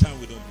many times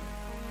we don't do.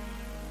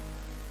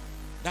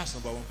 That's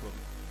number one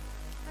problem.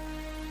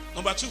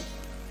 Number two,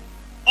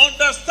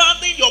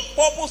 understanding your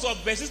purpose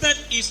of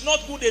existence is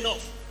not good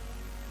enough,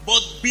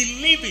 but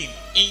believing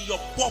in your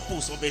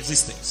purpose of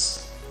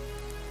existence.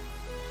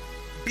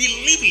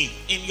 Believing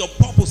in your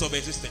purpose of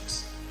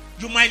existence.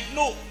 You might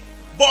know,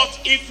 but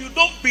if you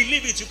don't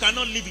believe it, you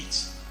cannot live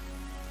it.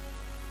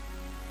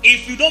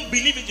 If you don't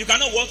believe it, you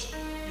cannot what?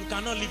 You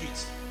cannot live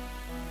it.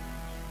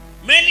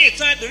 Many a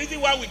time, the reason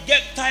why we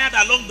get tired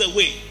along the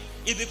way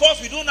is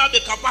because we don't have the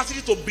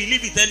capacity to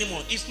believe it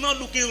anymore. It's not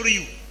looking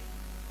real.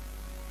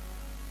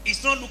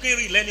 It's not looking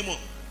real anymore.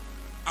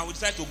 And we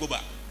decide to go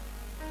back.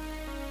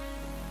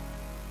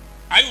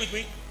 Are you with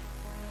me?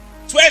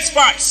 12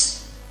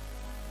 spies.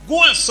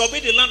 Go and survey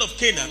the land of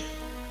Canaan.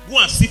 Go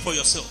and see for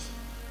yourself.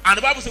 And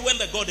the Bible says when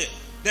they got there,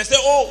 they say,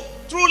 oh,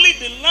 truly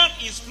the land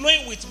is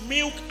flowing with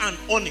milk and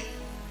honey.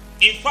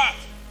 In fact,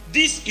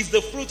 this is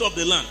the fruit of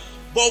the land.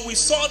 But we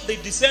saw the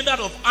descendant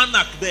of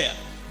Anak there.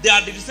 They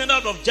are the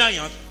descendant of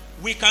giants.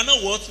 We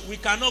cannot what? We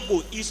cannot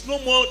go. It's no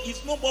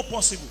more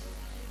possible.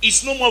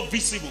 It's no more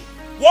visible.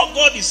 What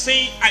God is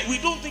saying, we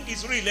don't think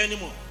it's real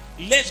anymore.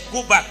 Let's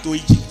go back to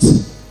Egypt.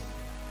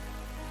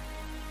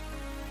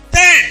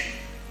 10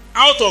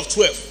 out of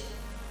 12.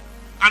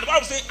 And the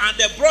Bible says, and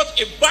they brought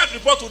a bad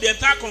report to the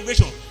entire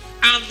congregation.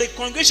 And the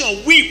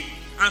congregation wept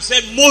and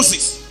said,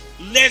 Moses,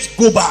 let's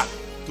go back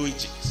to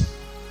Egypt.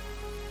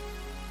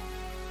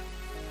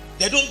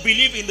 They don't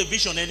believe in the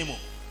vision anymore.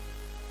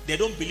 They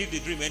don't believe the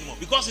dream anymore.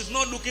 Because it's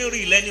not looking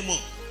real anymore.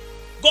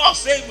 God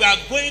said we are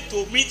going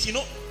to meet,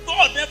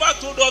 God never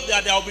told us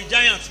that there will be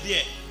giants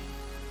there.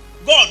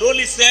 God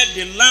only said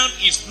the land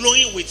is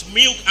flowing with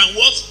milk and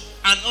what?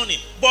 And honey.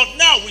 But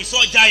now we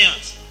saw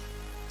giants.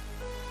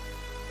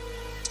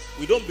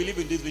 We don't believe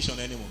in this vision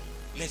anymore.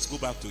 Let's go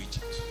back to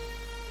Egypt.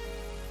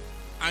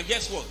 And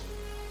guess what?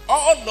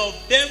 All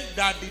of them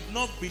that did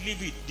not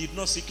believe it did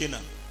not see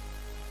Canaan.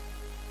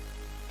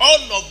 All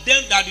of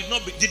them that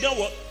did not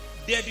what?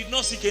 They did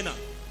not see Canaan.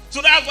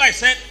 So that's why I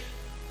said,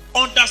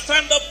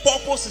 understand the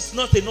purpose is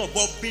not enough,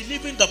 but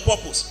believing the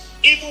purpose,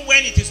 even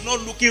when it is not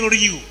looking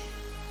real,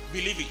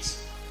 believe it.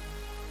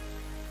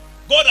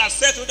 God has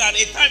said to you that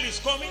a time is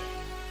coming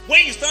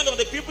when you stand on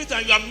the pulpit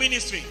and you are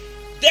ministering,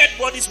 dead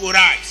bodies will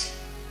rise.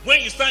 When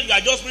you stand, you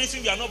are just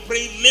ministering, you are not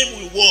praying,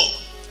 lame will walk.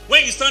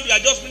 When you stand, you are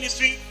just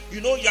ministering, you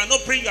are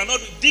not praying,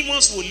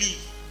 demons will leave.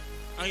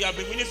 And you have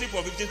been ministering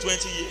for 15,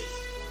 20 years.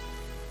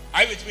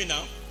 Are you with me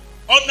now?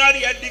 Ordinary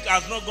headache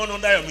has not gone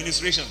under your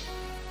ministration.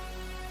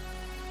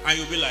 And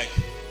you'll be like,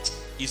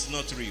 it's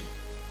not real.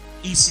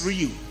 It's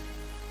real.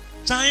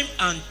 Time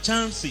and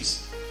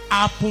chances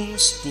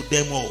happens to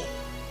them all.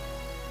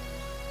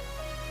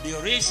 The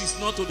race is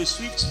not to the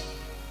swift.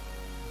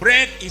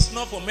 Bread is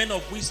not for men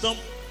of wisdom.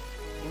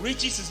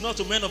 Riches is not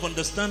to men of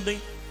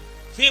understanding.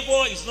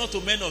 Favor is not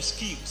to men of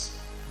skills.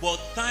 But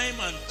time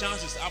and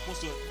chances happens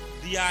to them.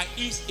 There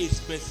is a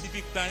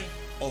specific time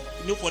of,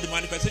 for the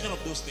manifestation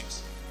of those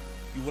things.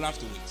 You will have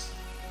to wait.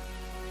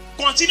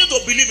 Continue to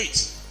believe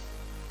it.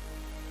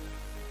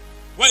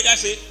 Why did I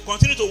say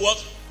continue to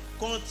what?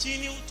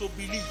 Continue to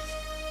believe.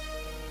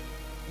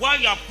 While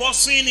you are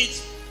pursuing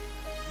it,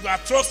 you are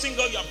trusting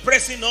God, you are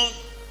pressing on.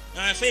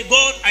 And I say,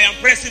 God, I am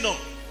pressing on.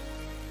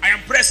 I am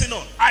pressing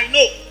on. I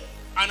know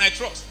and I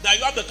trust that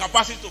you have the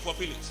capacity to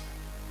fulfill it.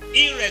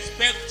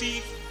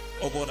 Irrespective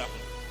of what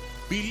happens.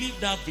 Believe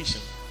that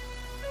vision.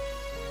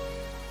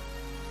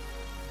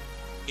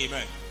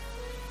 Amen.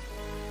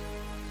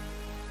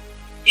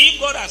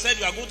 If God has said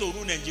you are going to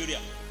rule Nigeria,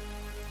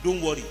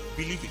 don't worry.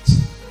 Believe it.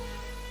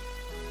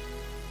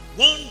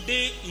 One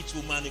day it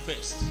will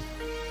manifest.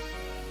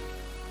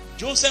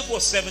 Joseph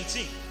was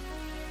 17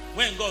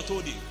 when God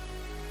told him,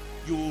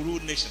 you will rule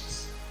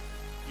nations.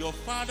 Your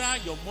father,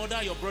 your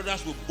mother, your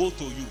brothers will bow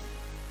to you.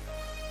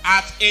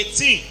 At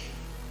 18,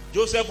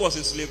 Joseph was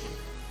in slavery.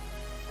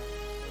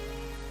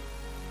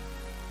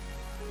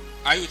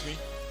 Are you with me?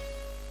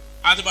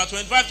 At about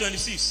 25,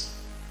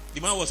 26,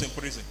 the man was in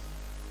prison.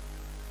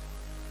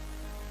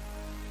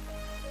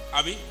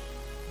 Abi?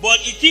 But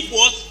he keeps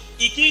what?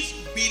 He keeps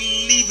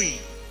believing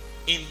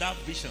in that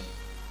vision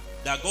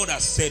that God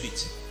has said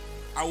it.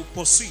 I will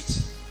pursue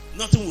it.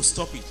 Nothing will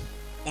stop it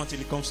until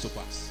it comes to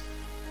pass.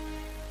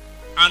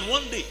 And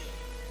one day,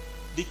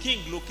 the king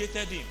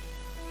located him.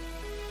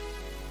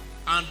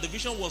 And the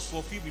vision was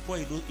fulfilled before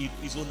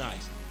his own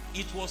eyes.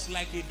 It was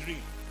like a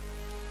dream.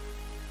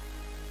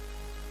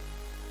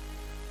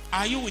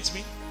 Are you with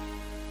me?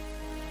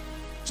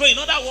 So in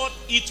other words,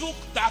 it took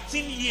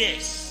 13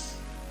 years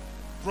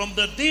from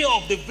the day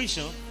of the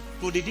vision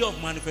to the day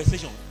of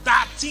manifestation.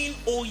 13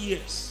 whole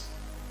years.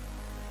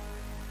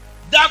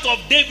 That of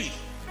David,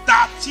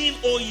 13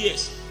 whole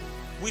years.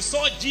 We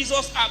saw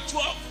Jesus at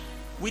 12.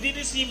 We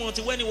didn't see him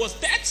until when he was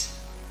 30.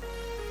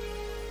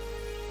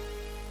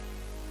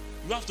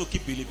 You have to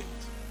keep believing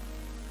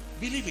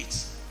it. Believe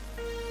it.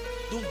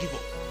 Don't give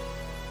up.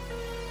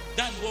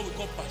 That's what we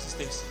call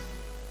persistency.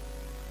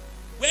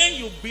 When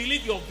you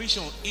believe your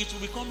vision, it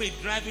will become a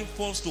driving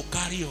force to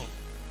carry on.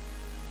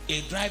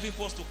 A driving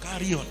force to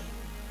carry on.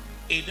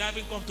 A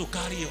driving force to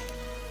carry on.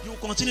 You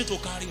continue to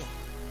carry on.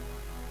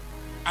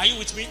 Are you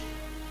with me?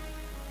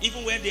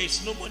 Even when there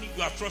is no money,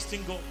 you are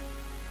trusting God.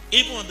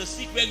 Even on the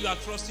sick bed, you are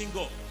trusting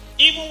God.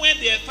 Even when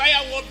the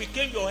entire world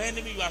became your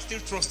enemy, you are still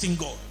trusting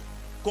God.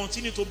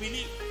 Continue to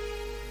believe.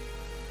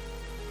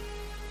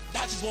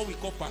 That is what we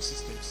call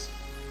persistence.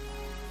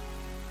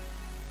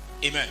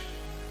 Amen.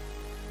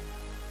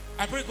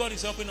 I pray God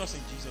is helping us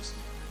in Jesus'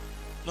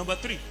 name. Number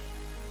 3.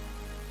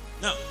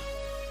 Now,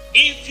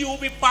 if you will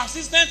be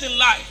persistent in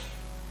life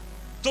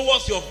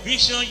towards your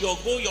vision, your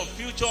goal, your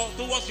future,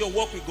 towards your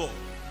work with God,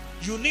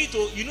 you need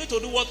to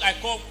do what I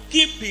call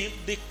keeping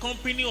the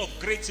company of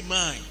great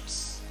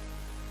minds.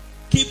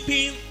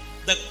 Keeping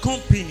the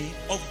company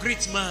of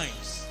great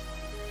minds.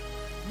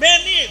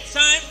 Many a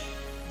time,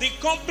 the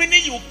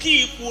company you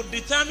keep will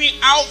determine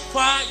how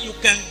far you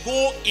can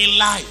go in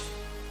life.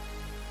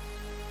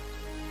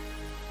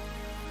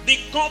 The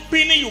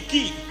company you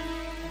keep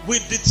will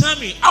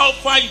determine how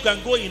far you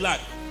can go in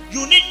life.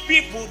 You need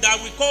people that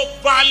we call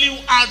value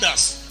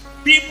adders.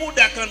 People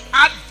that can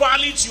add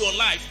value to your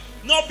life.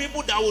 Not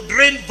people that will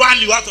drain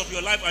value out of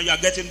your life and you are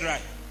getting dry.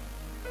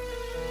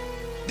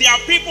 There are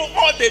people,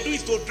 all they do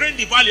is to drain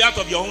the value out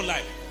of your own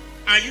life.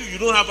 And you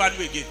don't have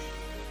value again.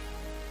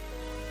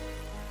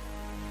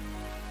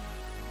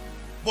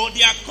 But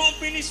there are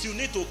companies you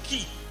need to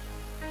keep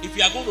if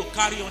you are going to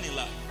carry on in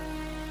life.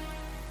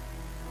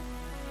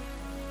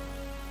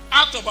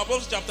 Acts of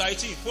Apostles chapter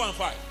 18, 4 and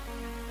 5.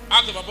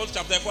 Acts of Apostles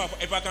chapter 4.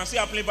 If I can see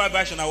Amplified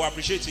version, I will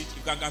appreciate it.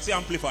 If I can see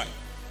Amplified.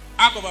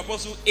 Acts of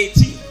Apostles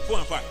 18, 4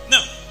 and 5.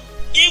 Now,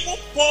 even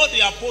Paul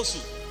the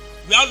apostle,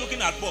 we are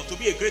looking at Paul to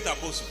be a great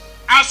apostle.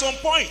 At some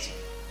point,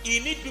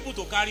 he needs people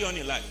to carry on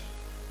in life.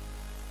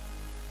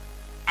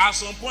 At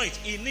some point,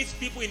 he needs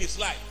people in his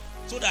life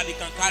so that they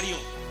can carry on.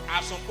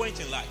 At some point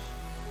in life.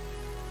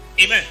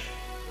 Amen.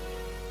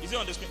 Is it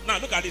on the screen? Now,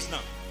 look at this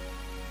now.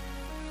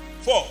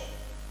 4.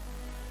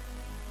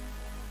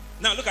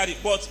 Now look at it.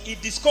 But he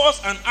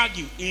discussed and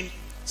argued in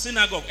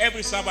synagogue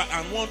every Sabbath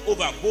and won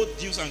over both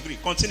Jews and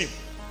Greeks. Continue.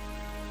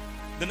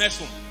 The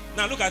next one.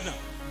 Now look at it now.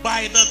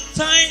 By the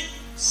time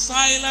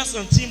Silas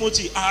and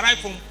Timothy arrived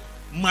from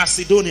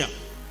Macedonia,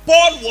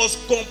 Paul was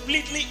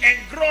completely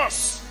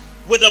engrossed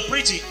with the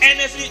preaching,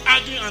 earnestly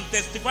arguing and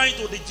testifying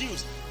to the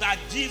Jews that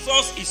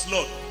Jesus is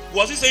Lord.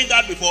 Was he saying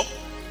that before?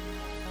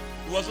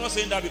 He was not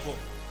saying that before.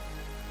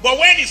 But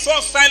when he saw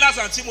Silas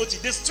and Timothy,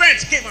 the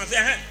strength came and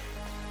said, hey,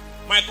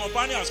 my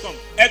companion has come.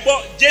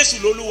 Ebo Jesu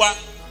loluwa.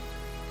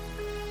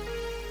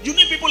 You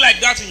need people like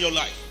that in your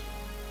life.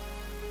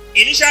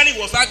 Initially, he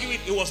was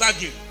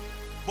arguing.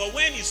 But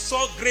when he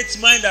saw great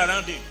mind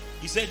around him,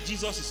 he said,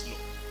 Jesus is Lord.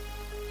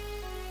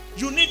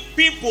 You need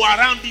people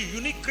around you.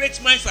 You need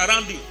great minds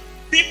around you.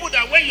 People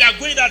that when you are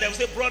going out, they will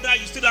say, brother,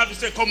 you still have to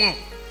say, come on.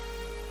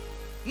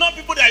 Not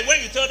people that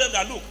when you tell them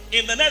that, look,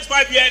 in the next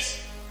 5 years,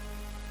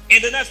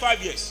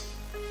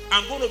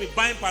 I'm going to be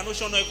buying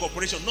Panocean Oil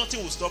Corporation.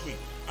 Nothing will stop me.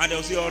 And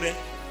they'll say, Ore,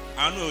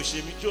 I know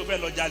you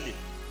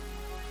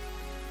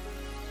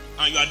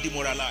and you are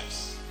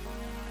demoralized.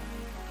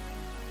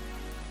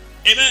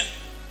 Amen.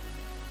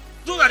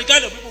 Those are the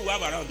kind of people we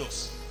have around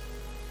us.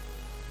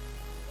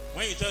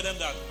 When you tell them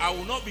that I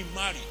will not be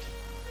married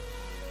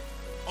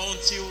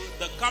until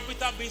the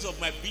capital base of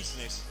my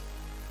business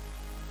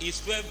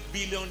is $12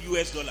 billion.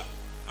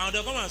 And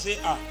they'll come and say,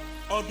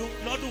 Lord,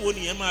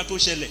 woni ema to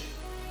shele.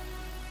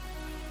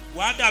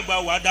 Wa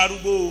dagba wa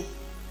darugo.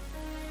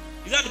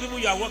 Is that the people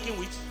you are working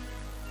with?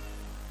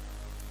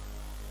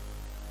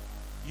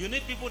 You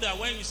need people that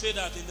when you say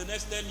that in the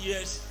next 10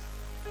 years,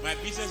 my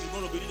business is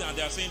going to be this, and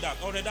they are saying that,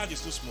 already that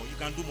is too small. You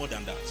can do more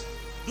than that.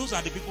 Those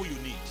are the people you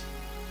need.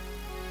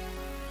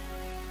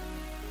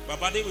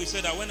 Baba David will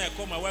say that when I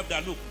call my wife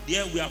that, look,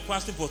 dear, we are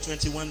fasting for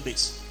 21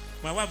 days.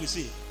 My wife will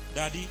say,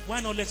 Daddy,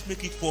 why not let's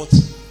make it 40?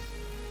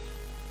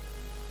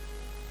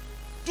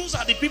 Those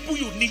are the people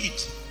you need.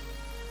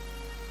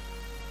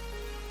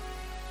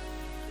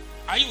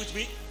 Are you with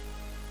me?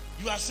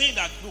 You are saying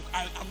that, look,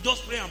 I'm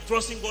just praying, I'm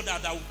trusting God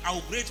that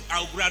I'll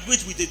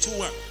graduate with a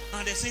 2-1.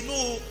 And they say,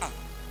 no.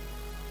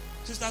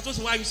 Sister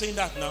Tosin, why are you saying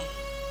that now?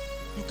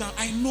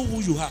 I know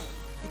who you are.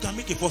 You can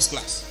make a first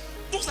class.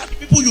 Those are the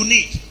people you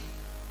need.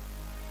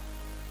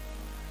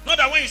 Not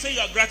that when you say you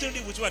are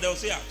graduating with 2-1, they'll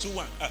say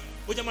 2-1.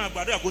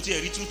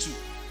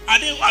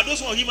 Are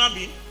those one human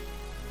beings?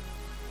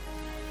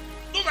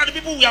 Those are the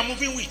people we are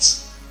moving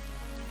with.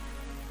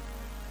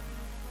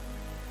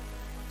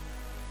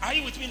 Are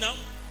you with me now?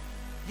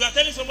 You are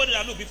telling somebody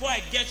that, look, before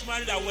I get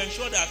married, I will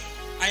ensure that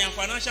I am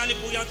financially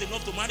buoyant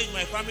enough to manage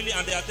my family,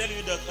 and they are telling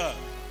you that,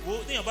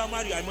 think about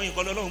marriage, I'm going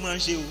to man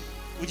she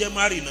we just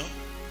marry now.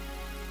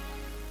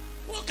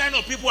 What kind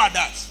of people are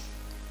that?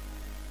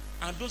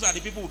 And those are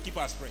the people who keep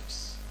us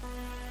friends.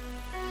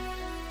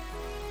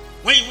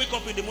 When you wake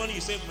up in the morning,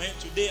 you say, man,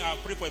 today I'll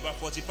pray for about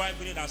 45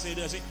 minutes, and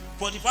say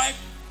 45?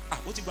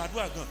 What you got?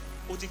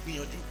 What you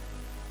do?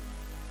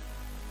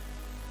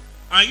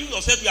 And you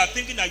yourself, you are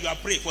thinking that you are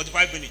praying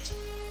 45 minutes.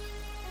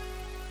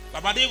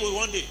 Baba David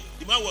one day,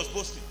 the man was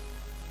boasting.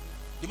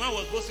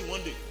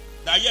 One day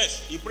that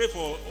yes, he prayed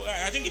for,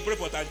 I think he prayed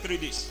for 33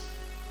 days.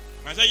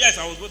 I said, yes,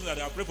 I was boasting that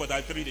I prayed for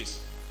 33 days.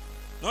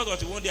 Not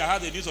that one day I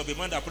had the news of a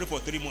man that prayed for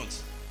 3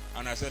 months.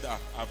 And I said,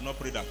 I've not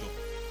prayed at all.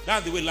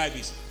 That's the way life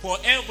is. For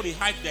every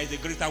height, there is a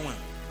greater one.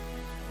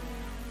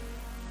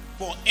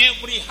 For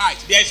every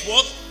height, there is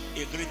what?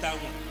 A greater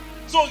one.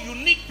 So you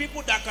need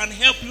people that can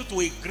help you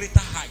to a greater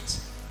height.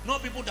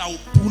 Not people that will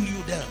pull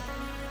you down.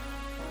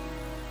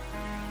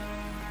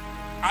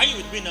 Are you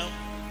with me now?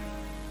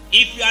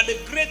 If you are the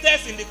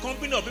greatest in the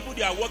company of people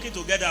they are working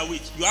together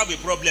with, you have a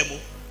problem.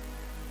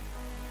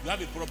 You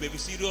have a problem, a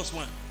serious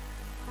one.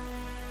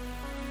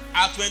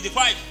 At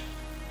 25,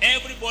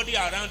 everybody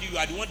around you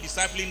are the one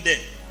discipling them.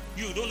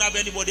 You don't have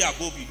anybody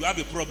above you. You have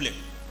a problem.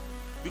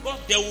 Because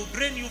they will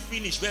drain you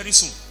finish very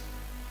soon.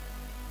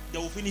 They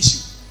will finish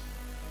you.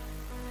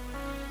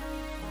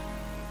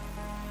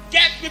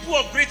 Get people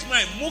of great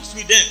mind, mix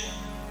with them.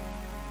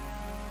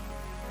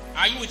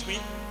 Are you with me?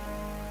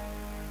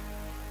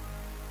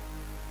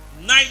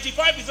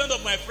 95%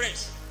 of my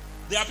friends,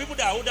 there are people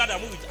that are older than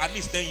me with at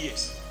least 10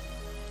 years.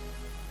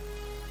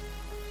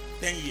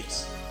 10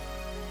 years.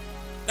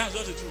 That's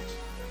just the truth.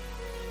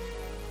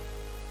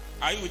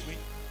 Are you with me?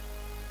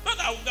 Not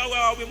that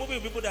I'll be moving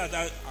with people that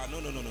are no.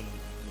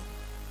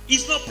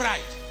 It's not pride.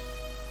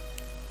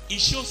 It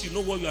shows you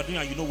know what you are doing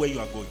and you know where you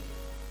are going.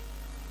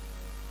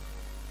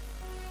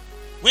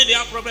 When they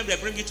have problems, they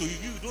bring it to you.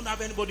 You don't have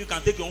anybody you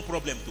can take your own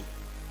problem to.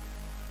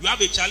 You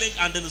have a challenge,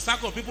 and in the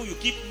circle of people you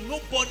keep,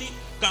 nobody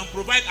can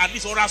provide at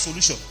least oral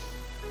solution.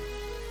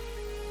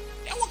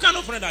 And what kind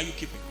of friend are you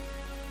keeping?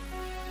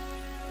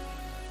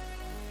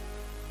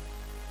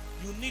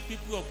 You need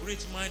people of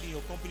great mind in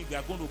your company if you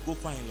are going to go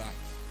far in life.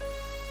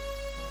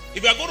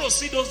 If you are going to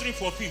see those dreams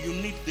fulfilled, you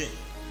need them.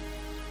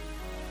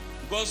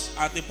 Because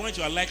at the point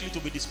you are likely to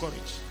be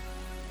discouraged.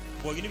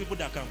 But you need people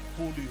that can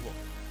pull you up.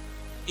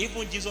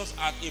 Even Jesus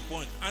at a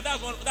point. And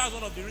that's one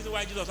of the reasons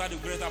why Jesus had a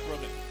greater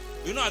problem.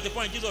 You know, at the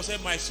point Jesus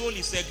said, my soul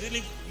is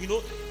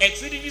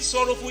exceedingly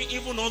sorrowful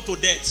even unto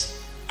death.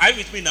 Are you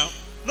with me now?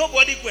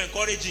 Nobody could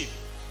encourage him.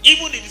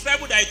 Even the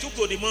disciples that he took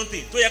to the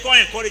mountain to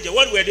encourage him,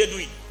 what were they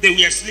doing? They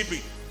were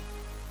sleeping.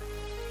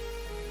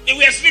 They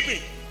were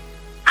sleeping.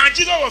 And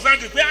Jesus was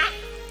angry.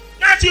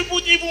 Can't you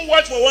even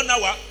watch for 1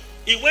 hour?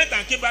 He went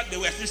and came back, they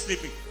were still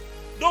sleeping.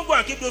 Don't go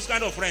and keep those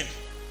kind of friends.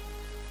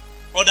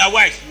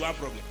 Otherwise, you have a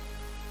problem.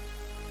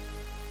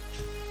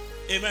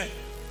 Amen.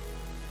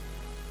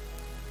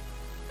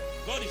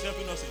 God is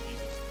helping us in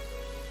Jesus.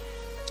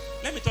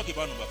 Let me talk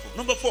about number 4.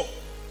 Number 4.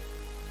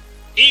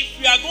 If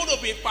you are going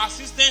to be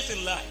persistent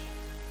in life,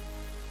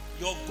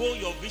 your goal,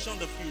 your vision,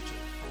 the future.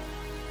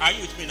 Are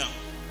you with me now?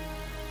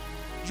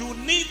 You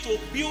need to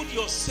build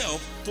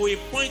yourself to a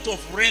point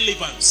of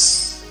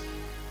relevance.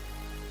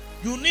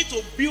 You need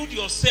to build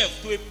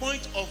yourself to a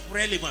point of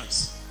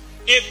relevance.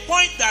 A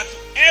point that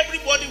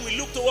everybody will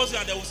look towards you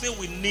and they will say,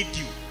 we need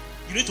you.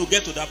 You need to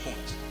get to that point.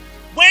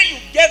 When you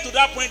get to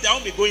that point, they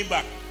won't be going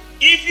back.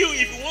 If you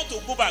want to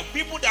go back,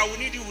 people that will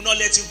need you will not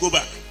let you go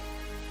back.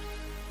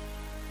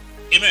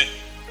 Amen.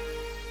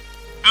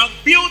 And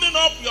building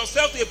up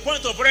yourself to a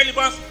point of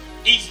relevance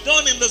is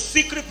done in the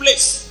secret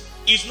place.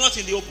 It's not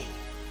in the open.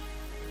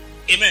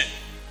 Amen.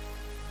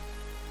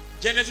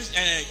 Genesis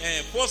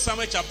 4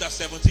 Samuel chapter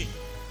 17.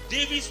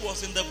 David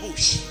was in the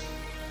bush.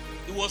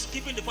 He was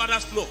keeping the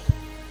father's flock.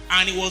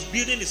 And he was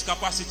building his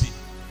capacity.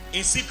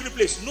 In secret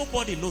place.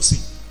 Nobody knows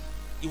him.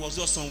 He was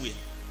just somewhere.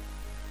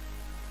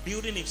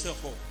 Building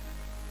himself up.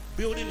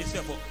 Building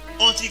himself up.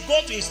 Until he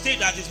got to a state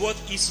that is what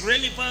is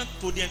relevant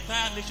to the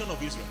entire nation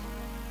of Israel.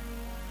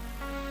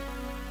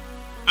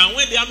 And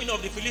when the army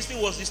of the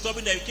Philistines was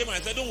disturbing them, he came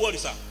and said, don't worry,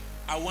 sir.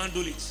 I will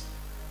handle it.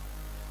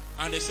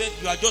 And they said,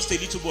 you are just a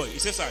little boy. He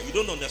said, sir, you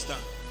don't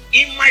understand.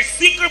 In my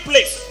secret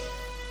place,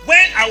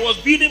 when I was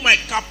building my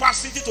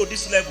capacity to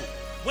this level,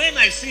 when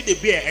I see the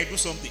bear, I do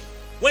something.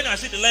 When I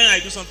see the lion, I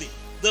do something.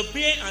 The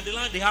bear and the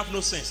lion, they have no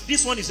sense.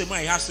 This one is a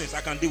man, he has sense.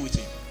 I can deal with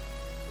him.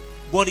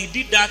 But he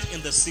did that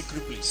in the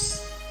secret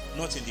place,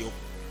 not in the open.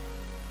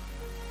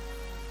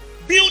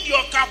 Build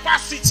your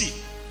capacity.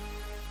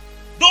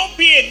 Don't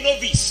be a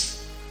novice.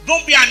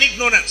 Don't be an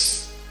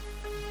ignorance.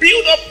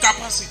 Build up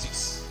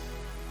capacities.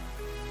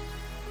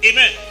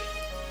 Amen.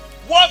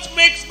 What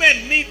makes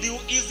men need you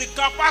is the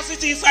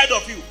capacity inside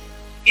of you.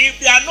 If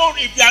there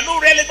are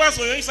no relevance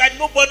on your inside,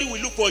 nobody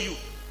will look for you.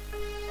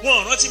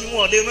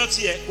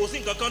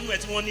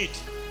 Need.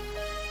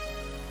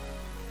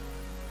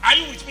 Are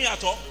you with me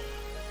at all?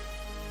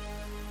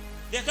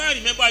 They can't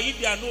remember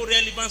if there are no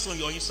relevance on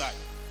your inside.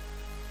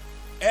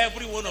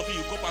 Every one of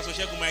you call Pastor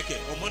Shegun Michael.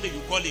 On Monday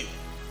you call him.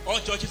 All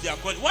churches they are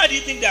calling. Why do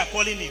you think they are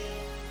calling him?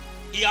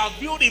 He has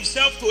built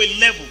himself to a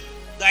level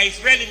that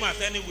is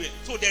relevant anywhere.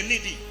 So they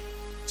need him.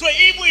 So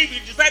even if he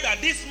decide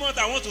that this month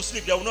I want to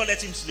sleep, they will not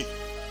let him sleep.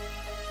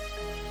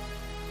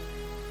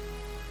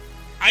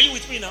 Are you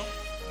with me now?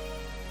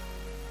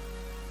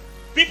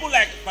 People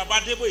like Papa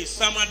Debo,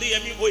 Samade,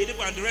 Yemi,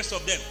 Oyedepo, and the rest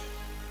of them.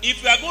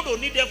 If you are going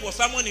to need them for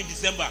someone in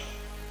December,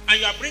 and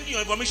you are bringing your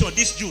information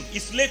this June,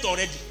 it's late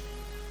already.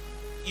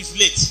 It's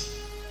late.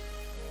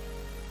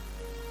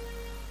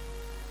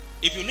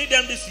 If you need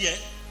them this year,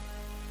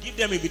 give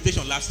them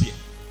invitation last year.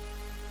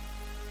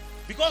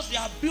 Because they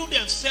have built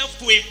themselves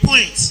to a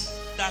point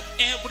that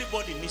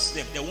everybody needs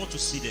them. They want to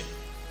see them.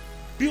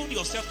 Build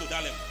yourself to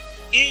that level.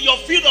 In your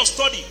field of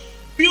study,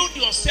 build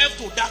yourself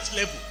to that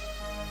level.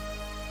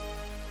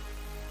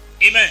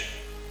 Amen.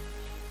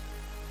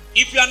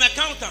 If you're an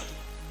accountant,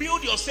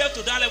 build yourself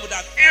to that level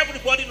that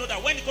everybody knows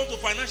that when it comes to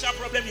financial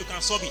problem, you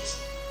can solve it.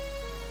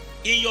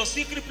 In your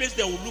secret place,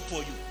 they will look for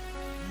you.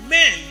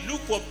 Men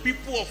look for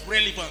people of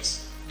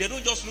relevance. They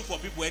don't just look for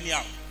people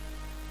anyhow.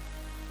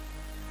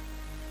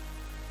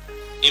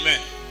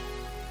 Amen.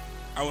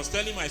 I was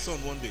telling my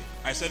son one day,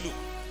 I said, look,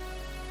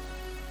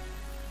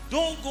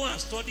 don't go and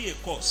study a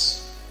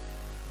course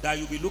that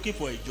you'll be looking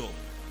for a job.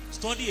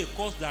 Study a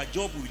course that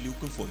job will be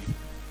looking for you.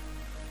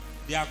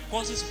 There are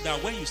courses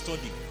that when you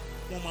study,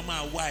 oh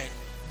mama, why?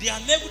 They are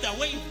level that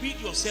when you build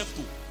yourself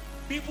to,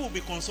 people will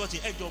be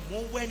consulting, hey, job,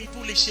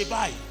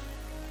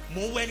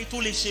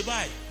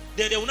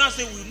 They will not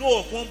say, we know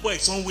of one boy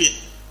somewhere.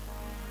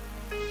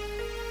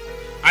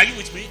 Are you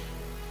with me?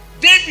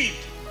 David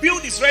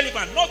built his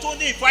relevance, not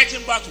only in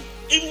fighting battle,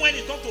 even when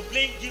it comes to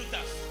playing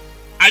guilders.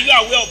 Are you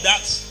aware of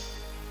that?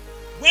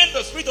 When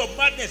the spirit of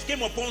madness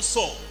came upon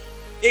Saul,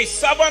 a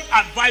servant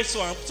advised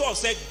Saul, and Saul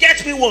said,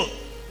 get me one.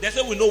 They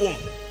said, we know one.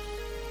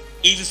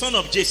 He's the son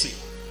of Jesse.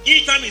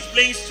 Each time he's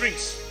playing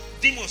strings,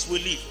 demons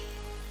will leave.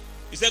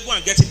 He said, go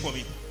and get him for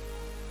me.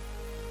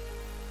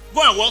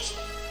 Go and what?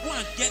 Go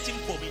and get him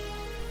for me.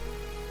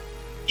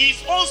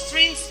 His own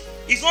strings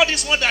is not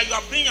this one that you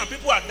are playing and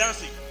people are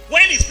dancing.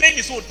 When he's playing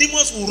his own,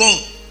 demons will run.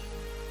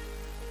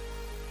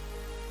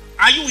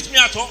 Are you with me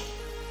at all?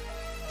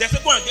 They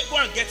said, go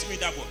and get me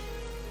that boy.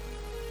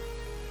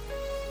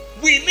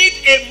 We need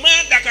a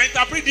man that can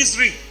interpret this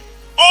ring.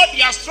 All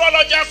the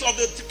astrologers of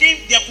the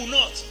king, they could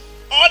not.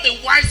 All the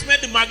wise men,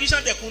 the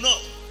magicians, they could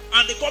not.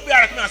 And the copy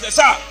and said,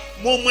 sir,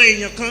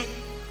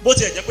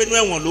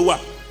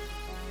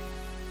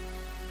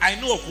 I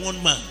know of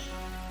one man,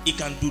 he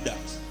can do that.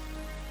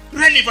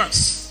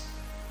 Relevance.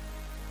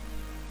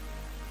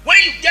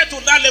 When you get to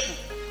that level,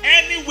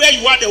 anywhere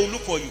you are, they will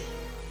look for you.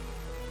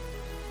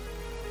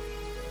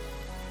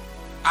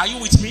 Are you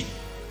with me?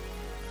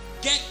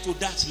 Get to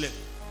that level.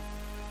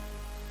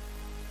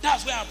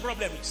 That's where our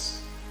problem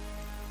is.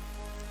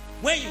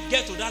 When you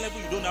get to that level,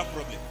 you don't have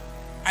problem.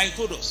 I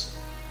told us,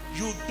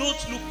 you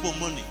don't look for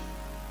money.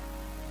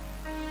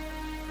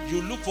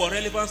 You look for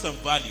relevance and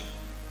value.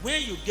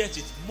 When you get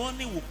it,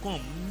 money will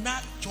come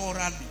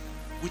naturally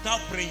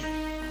without praying.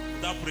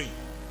 without praying.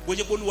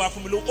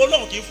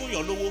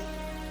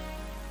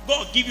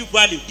 God give you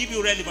value, give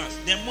you relevance.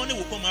 Then money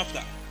will come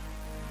after.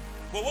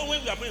 But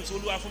when we are praying,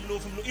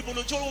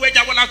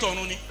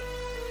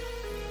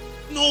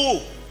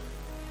 no.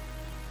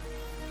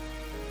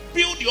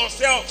 Build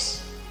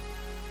yourselves.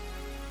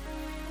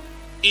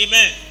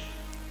 Amen.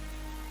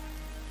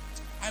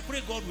 I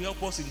pray God will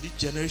help us in this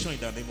generation in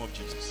the name of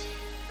Jesus.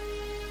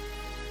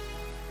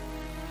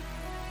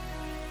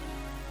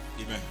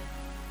 Amen.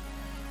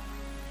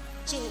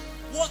 So,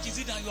 what is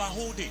it that you are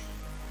holding?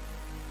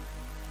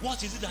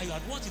 What is it that you are?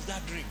 What is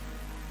that dream?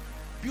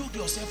 Build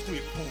yourself to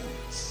a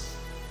point.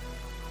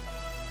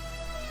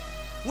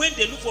 When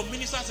they look for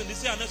ministers and they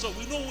say,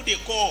 we know who they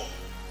call.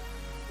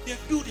 They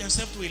build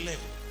themselves to a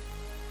level.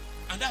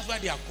 And that's why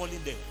they are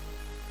calling them.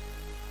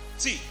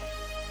 See,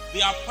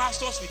 they are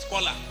pastors with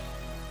collar.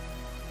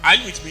 Are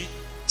you with me?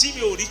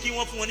 TV Oriki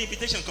want one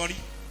invitation, Connie.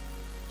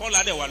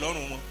 Collar they were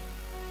alone.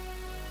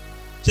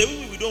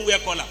 We don't wear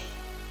collar.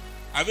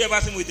 Have you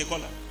ever seen with a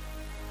collar?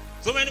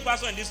 So many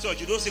pastors in this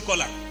church, you don't see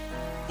collar.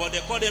 But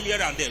they call them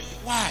here and there.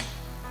 Why?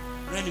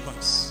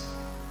 Relevance.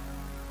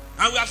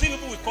 And we have seen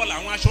people with collar.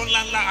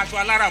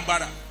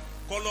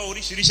 Collar,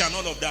 Orishirisha, and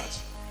all of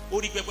that.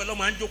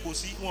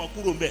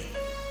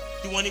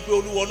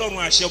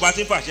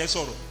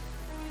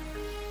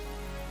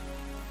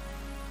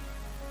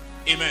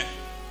 Amen.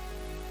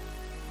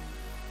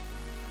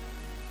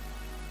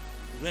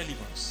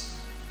 Relevance.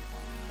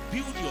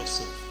 Build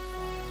yourself.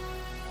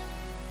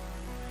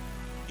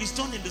 It's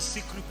done in the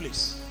secret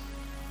place.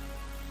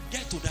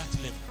 Get to that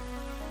level.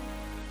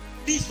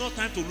 This is not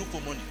time to look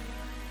for money.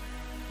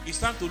 It's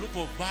time to look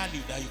for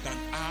value that you can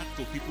add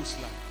to people's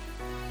life.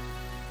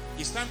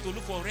 It's time to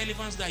look for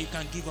relevance that you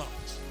can give out.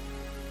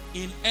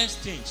 In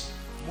exchange,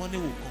 money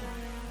will come.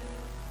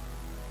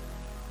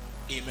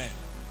 Amen.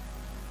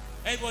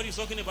 Everybody is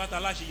talking about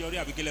Alashi Yori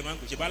Abikele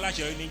Manku. Alashi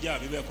Yori Ninja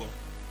Abibeko.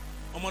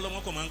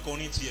 Omolomo man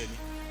koni tieni.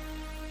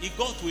 It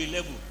got to a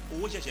level.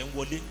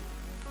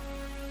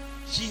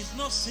 She is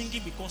not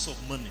singing because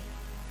of money.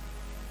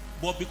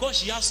 But because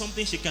she has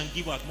something she can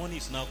give out, money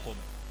is now coming.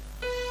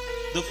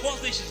 The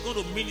first day she's going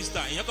to minister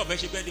in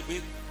Yakoveshi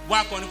birthday,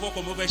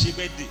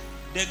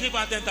 they gave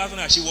her 10,000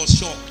 and she was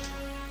shocked.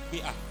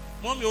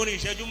 Mommy only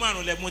schedule man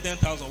on more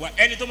 10,000. Why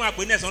anytime I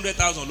put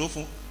 100,000 low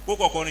phone,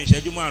 Coco in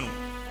schedule man.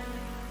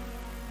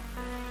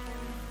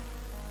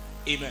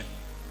 Amen.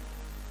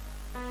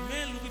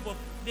 Men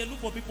they look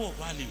for people of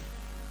value.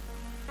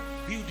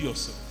 Build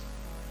yourself.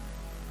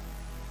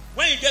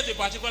 When you get a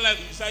particular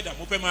level, you decide that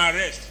open my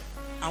rest.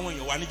 And when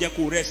you want to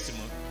go rest,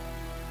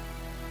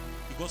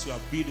 because you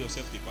have built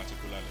yourself to a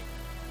particular level.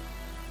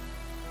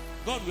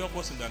 God will help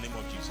us in the name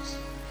of Jesus.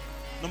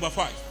 Number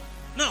 5.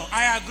 Now,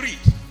 I agreed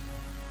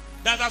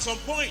that at some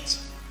point,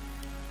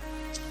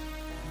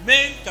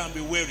 men can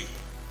be weary.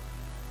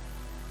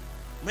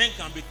 Men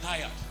can be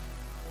tired.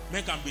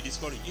 Men can be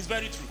discouraged. It's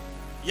very true.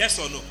 Yes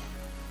or no?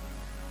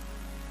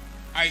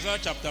 Isaiah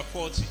chapter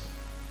 40,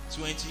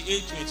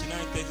 28, 29,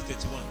 30,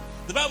 31.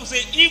 The Bible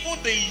says,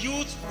 even the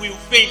youth will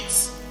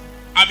faint.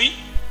 Abi?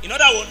 In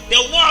other words, they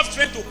will not have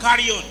strength to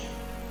carry on.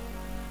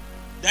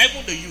 That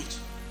even the youth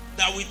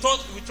that we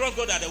trust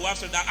God that they will have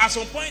strength, that at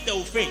some point they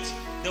will faint.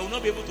 They will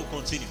not be able to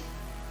continue.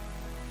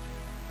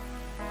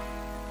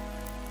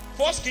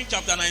 1 Kings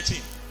chapter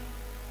 19.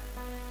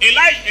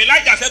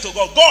 Elijah said to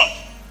God, God,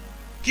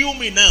 kill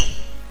me now.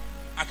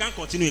 I can't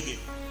continue again.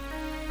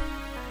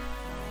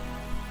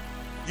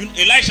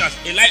 Elijah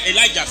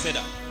said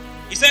that.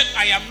 He said,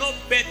 I am not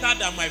better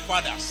than my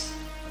fathers.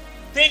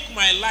 Take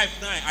my life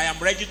now. I am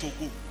ready to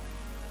go.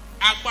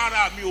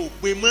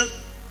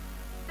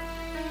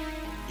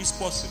 It's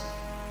possible.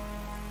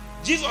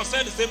 Jesus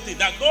said the same thing.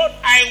 That God,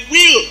 I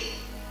will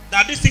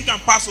that this thing can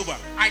pass over.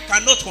 I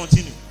cannot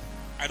continue.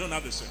 I don't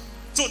have the strength.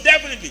 So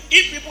definitely,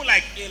 if people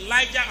like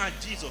Elijah and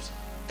Jesus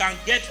can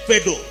get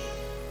fed up,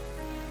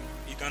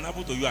 it can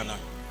happen to you and I.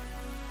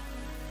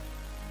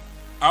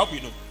 I hope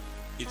you know.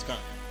 It can.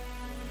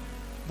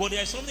 But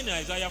there is something in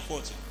Isaiah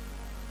 40.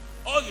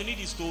 All you need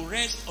is to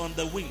rest on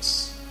the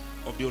wings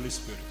of the Holy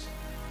Spirit.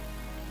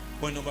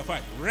 Point number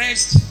 5.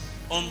 Rest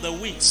on the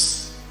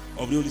wings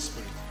of the Holy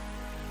Spirit.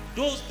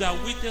 Those that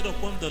waited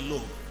upon the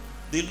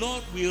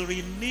Lord will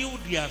renew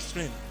their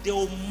strength. They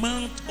will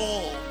mount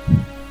up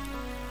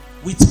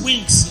with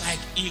wings like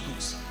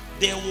eagles.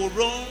 They will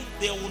run,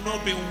 they will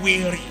not be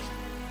weary.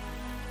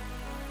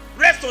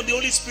 Rest on the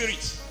Holy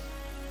Spirit.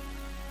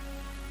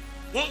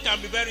 One can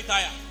be very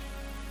tired.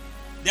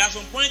 There are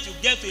some points you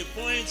get to a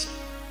point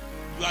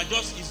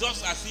it's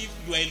just as if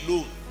you are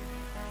alone.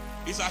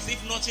 It's as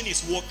if nothing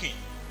is working.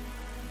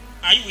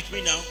 Are you with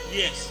me now?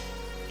 Yes.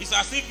 It's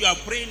as if you are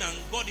praying and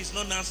God is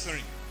not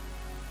answering.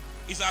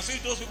 It's as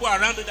if those people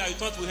around you that you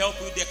thought will help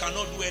you, they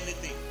cannot do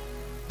anything.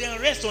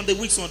 Then rest on the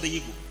wings on the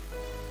eagle.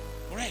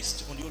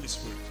 Rest on the Holy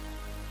Spirit.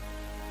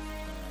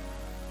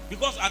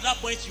 Because at that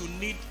point you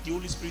need the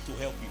Holy Spirit to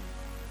help you.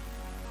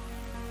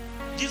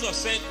 Jesus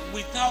said,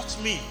 without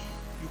me,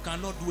 you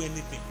cannot do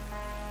anything.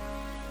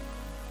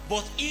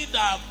 But he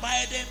that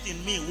abideth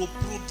in me will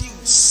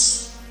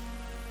produce.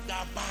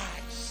 That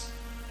abides.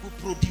 will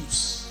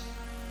produce.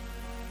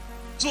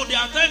 So there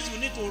are times you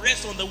need to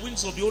rest on the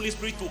wings of the Holy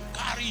Spirit to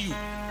carry you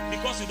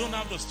because you don't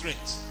have the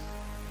strength.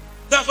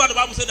 That's why the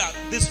Bible said that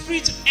the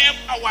Spirit help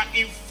our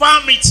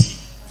infirmity,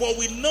 for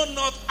we know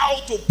not how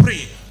to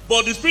pray.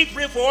 But the Spirit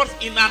pray for us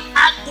in an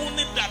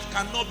agony that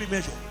cannot be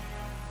measured.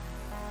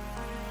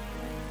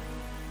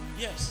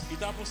 Yes, it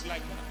happens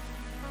like that.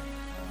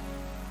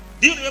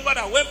 Do you remember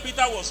that when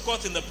Peter was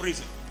caught in the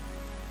prison?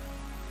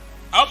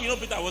 I hope you know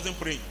Peter wasn't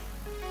praying.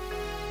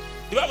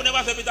 The Bible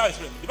never said Peter was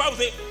praying. The Bible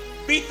said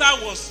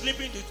Peter was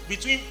sleeping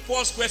between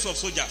 4 squares of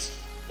soldiers.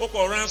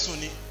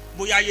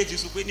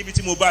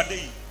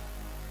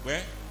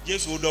 Well,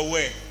 Jesus will know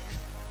where.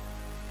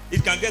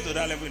 It can get to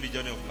that level in the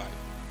journey of life.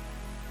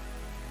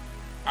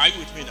 Are you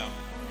with me now?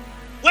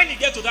 When you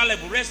get to that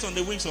level, rest on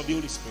the wings of the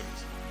Holy Spirit.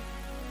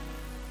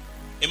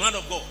 A man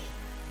of God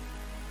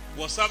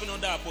was serving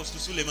under Apostle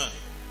Suleiman.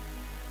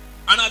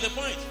 And at the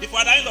point, the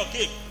father-in-law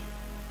came,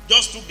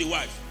 just took the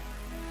wife,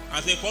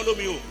 and said, follow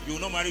me home. You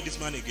will not marry this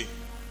man again.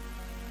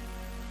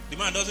 The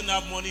man doesn't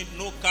have money,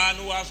 no car,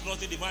 no house,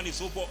 nothing. The man is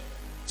so poor.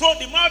 So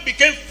the man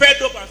became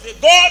fed up and said,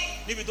 God,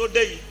 leave it all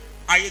day.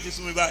 I hate this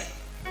woman by.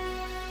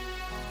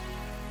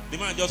 The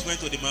man just went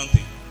to the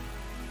mountain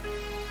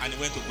and he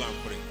went to go and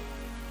pray.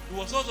 He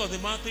was out of the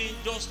mountain,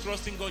 just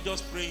trusting God,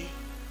 just praying.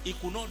 He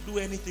could not do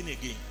anything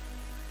again.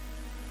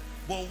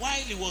 But while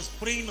he was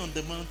praying on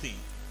the mountain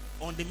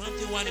while he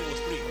was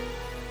praying,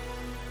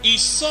 he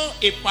saw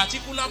a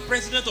particular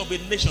president of a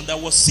nation that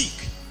was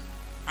sick.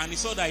 And he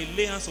saw that he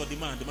lay hands on the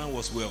man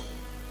was well.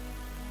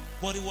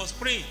 But he was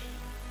praying.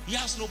 He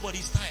has nobody,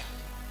 he's tired.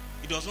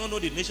 He does not know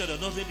the nation,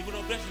 does not know the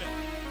president.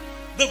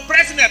 The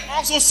president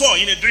also saw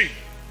in a dream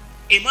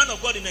a man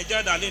of God in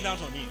Nigeria that laid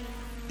hands on him.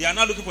 They are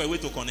now looking for a way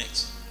to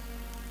connect.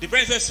 The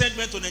president sent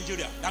men to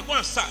Nigeria. They go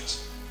and search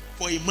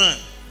for a man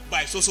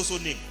by so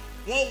name.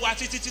 They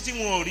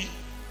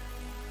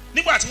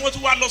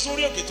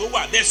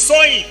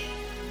saw him.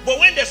 But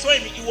when they saw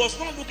him, he was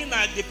not looking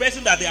at the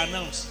person that they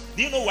announced.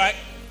 Do you know why?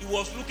 He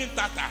was looking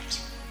tattered.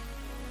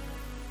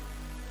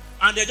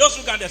 And they just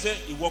look and they say,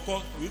 he walk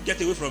on, we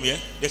get away from here.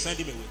 They send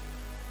him away.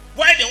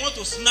 Why they want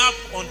to snap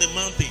on the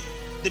mountain?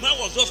 The man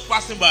was just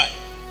passing by.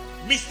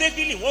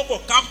 Mistakenly, walk or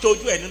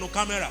captured you and no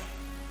camera.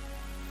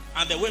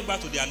 And they went back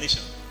to their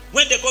nation.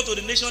 When they got to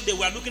the nation, they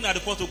were looking at the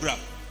photograph.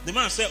 The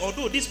man said,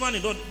 although this man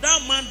is not,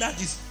 that man that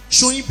is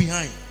showing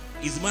behind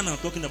is the man I'm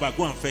talking about.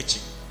 Go and fetch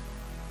him.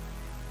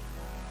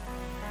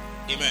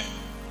 Amen.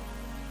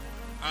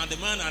 And the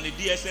man and the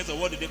DSS, or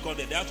what do they call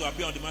it? They have to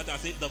appear on the mountain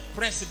and say, the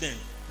president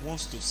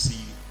wants to see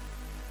you.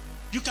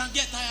 You can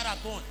get tired at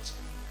once.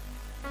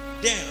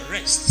 Then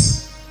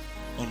rest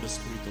on the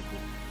Spirit of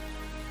God.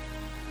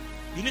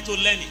 You need to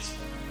learn it.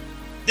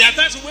 There are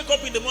times you wake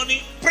up in the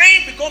morning,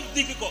 praying becomes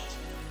difficult.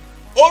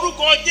 You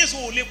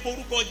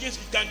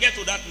can get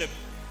to that level.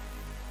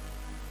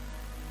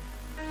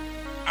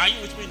 Are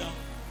you with me now?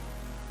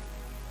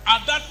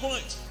 At that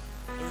point,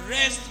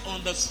 rest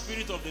on the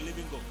Spirit of the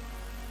living God.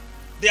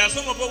 There are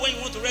some of us, when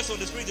you want to rest on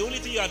the Spirit, the only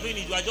thing you are doing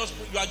is you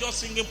are just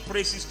singing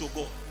praises to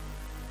God.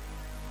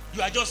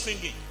 You are just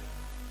singing.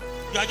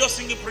 You are just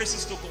singing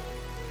praises to God.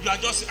 You are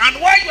just, and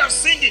while you are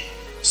singing,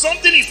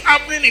 something is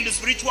happening in the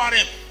spiritual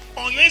realm.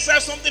 On your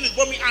inside, something is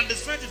coming, and the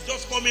strength is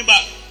just coming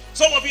back.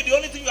 Some of you, the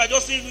only thing you are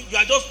just singing, you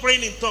are just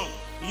praying in tongues.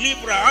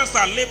 Libra,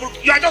 answer, labor.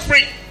 You are just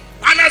praying.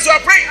 And as you are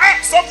praying,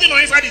 something on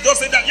your inside is just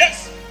saying that,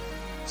 yes,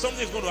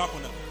 something is going to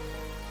happen now.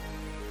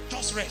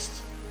 Just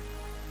rest.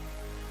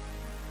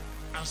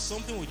 And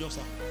something will just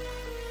happen.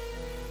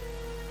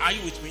 Are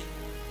you with me?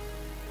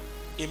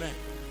 Amen.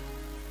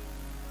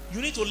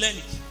 You need to learn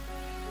it.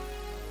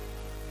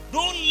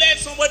 Don't let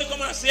somebody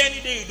come and say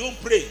any day you don't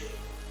pray.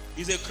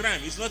 It's a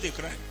crime. It's not a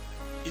crime.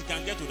 It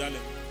can get to that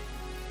level.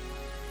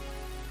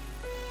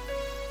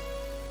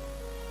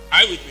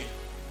 Are you with me?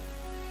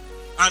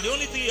 And the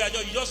only thing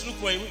you just look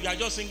for, you are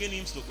just singing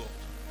hymns to God.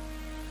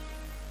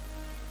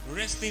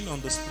 Resting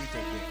on the Spirit of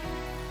God.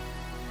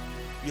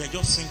 You are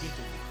just singing to God.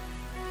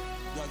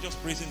 You are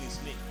just praising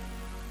His name.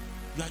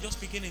 You are just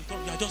speaking in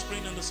tongues. You are just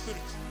praying on the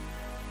Spirit.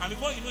 And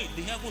before you know it,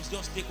 the heavens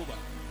just take over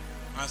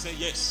and say,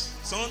 yes,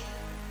 son,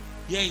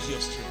 here is your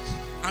strength.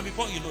 And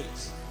before you know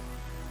it,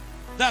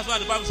 that's why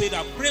the Bible says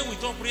that pray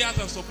with all prayers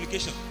and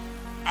supplication.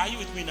 Are you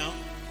with me now?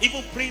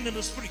 Even praying in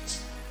the Spirit.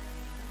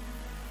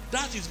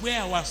 That is where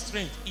our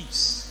strength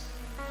is.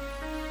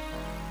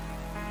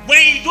 When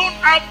you don't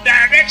have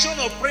direction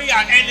of prayer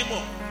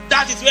anymore,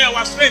 that is where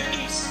our strength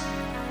is.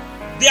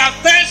 There are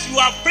times you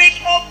have prayed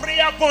all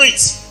prayer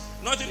points.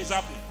 Nothing is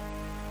happening.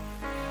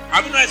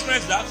 Have you not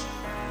experienced that?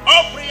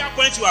 All prayer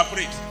points you have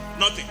prayed.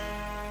 Nothing.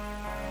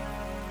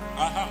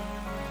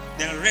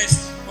 Then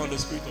rest on the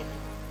Spirit of God.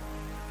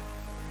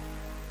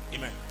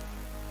 Amen.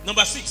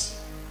 Number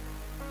 6.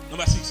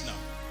 Number 6 now.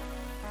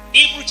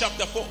 Hebrews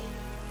chapter 4.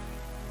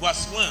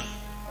 Verse 1,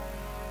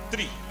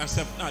 3, and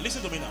 7. Now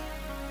listen to me now.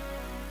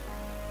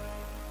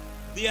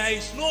 There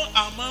is no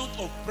amount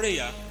of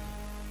prayer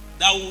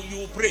that you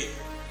will pray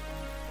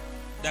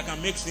that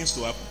can make things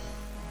to happen.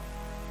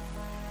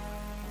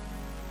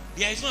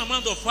 There is no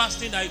amount of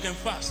fasting that you can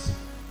fast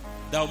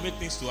that will make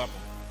things to happen.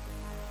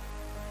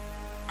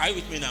 Are you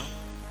with me now?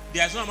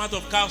 There's no amount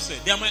of counsel.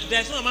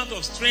 There's no amount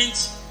of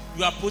strength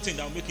you are putting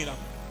that will make it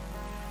happen.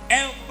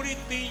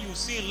 Everything you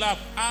see in life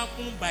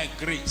happen by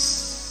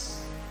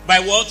grace. By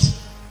what?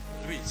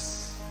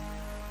 Grace.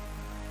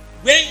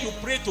 When you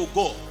pray to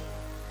God,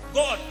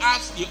 God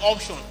has the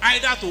option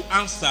either to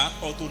answer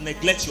or to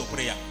neglect your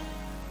prayer.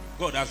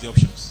 God has the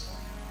options.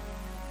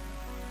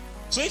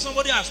 So if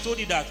somebody has told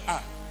you that,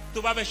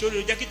 the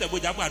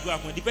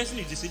person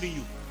is deceiving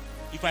you.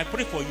 If I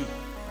pray for you,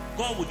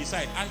 God will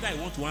decide either I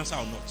want to answer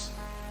or not.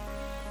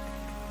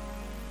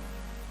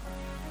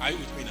 Are you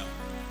with me now?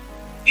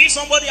 If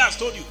somebody has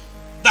told you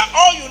that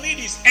all you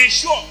need is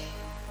ensure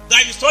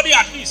that you study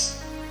at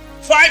least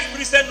 5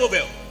 Christian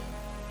Nobel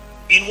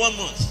in 1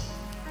 month,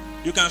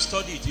 you can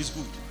study it, it's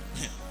good.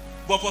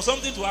 But for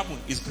something to happen,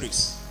 it's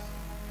grace.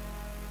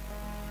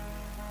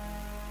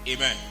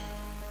 Amen.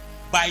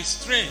 By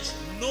strength,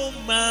 no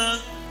man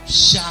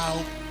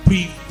shall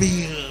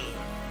prevail.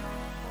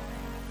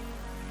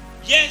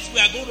 Yes, we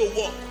are going to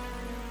walk.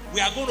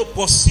 We are going to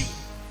pursue.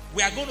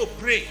 We are going to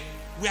pray.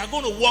 We are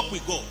going to walk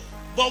with God.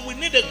 But we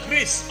need the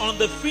grace on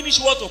the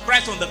finished work of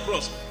Christ on the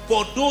cross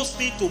for those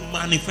things to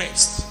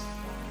manifest.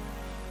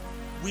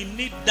 We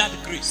need that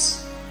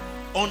grace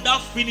on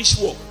that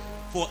finished work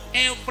for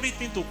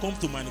everything to come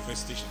to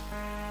manifestation.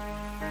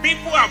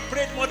 People have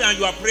prayed more than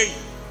you are praying.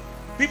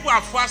 People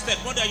have fasted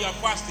more than you are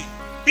fasting.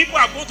 People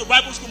have gone to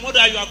Bible school more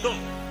than you have done.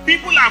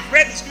 People have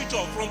read the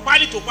scripture from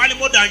pali to pali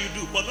more than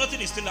you do, but nothing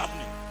is still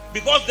happening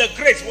because the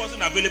grace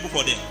wasn't available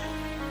for them.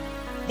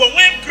 But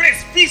when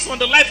grace speaks on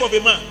the life of a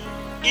man,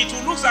 it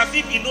will look as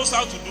if he knows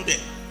how to do that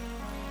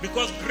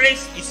because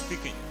grace is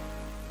speaking.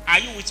 Are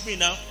you with me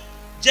now?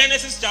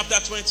 Genesis chapter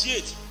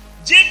 28.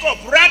 Jacob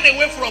ran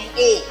away from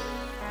all.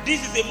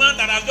 This is a man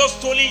that has just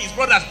stolen his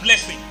brother's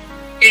blessing.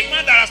 A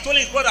man that has stolen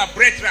his brother's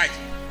birthright.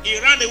 He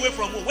ran away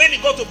from home. When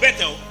he got to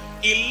Bethel,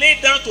 he lay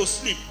down to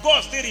sleep.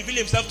 God still revealed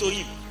himself to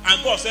him.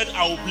 And God said,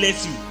 I will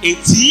bless you. A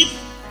thief?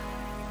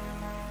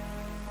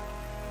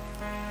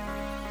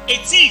 A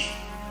thief.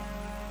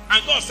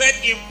 And God said,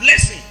 in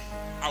blessing,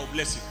 I will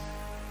bless you.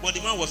 But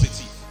the man was a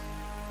thief.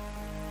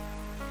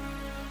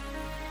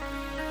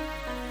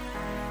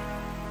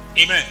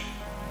 Amen.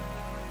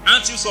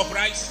 Aren't you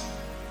surprised?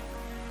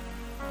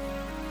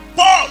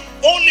 Paul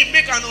only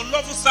make an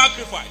unlawful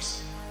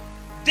sacrifice.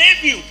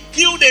 David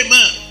killed a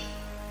man.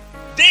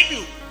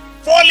 David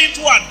fall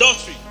into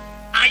adultery.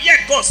 And yet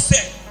God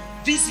said,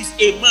 this is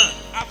a man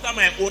after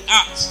my own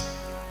heart.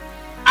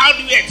 How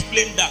do you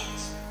explain that?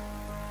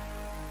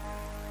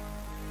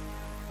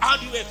 How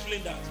do you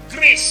explain that?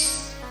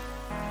 Grace.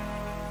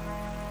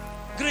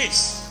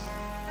 Grace.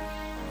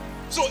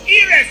 So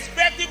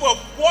irrespective of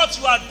what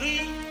you are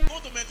doing, go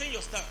to maintain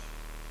your stand.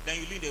 Then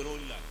you lead a holy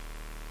life.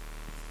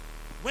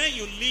 When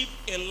you live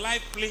a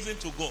life pleasing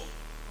to God,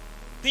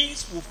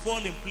 things will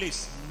fall in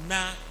place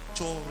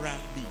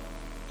naturally,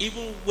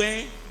 even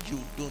when you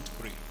don't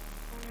pray.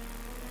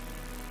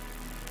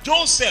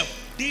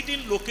 Joseph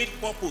didn't locate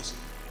purpose.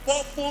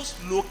 Purpose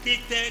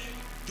located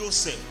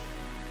Joseph.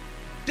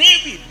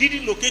 David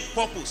didn't locate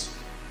purpose.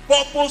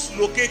 Purpose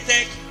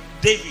located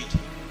David.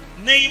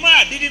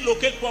 Nehemiah didn't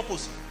locate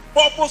purpose.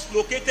 Purpose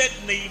located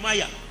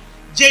Nehemiah.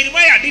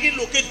 Jeremiah didn't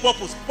locate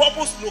purpose.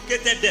 Purpose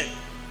located them.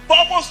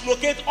 Purpose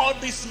located all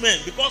these men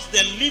because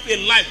they live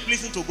a life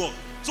pleasing to God.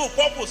 So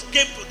purpose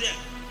came to them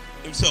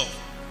himself.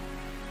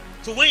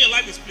 So when your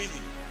life is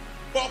pleasing,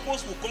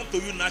 purpose will come to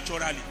you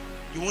naturally.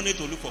 You won't need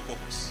to look for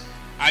purpose.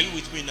 Are you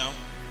with me now?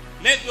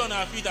 Let's be on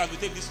our feet as we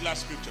take this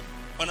last scripture.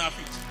 On our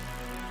feet.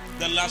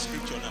 The last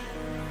scripture now.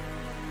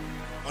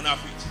 On our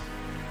feet.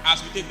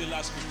 As we take the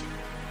last scripture.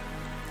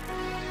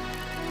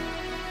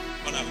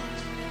 On our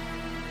feet.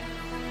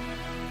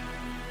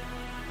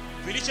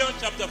 Philippians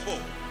chapter 4.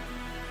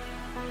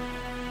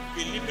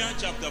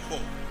 Philippians chapter 4.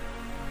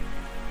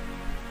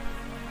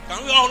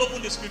 Can we all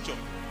open the scripture?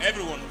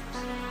 Every one of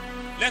us.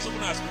 Let's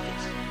open our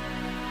scriptures.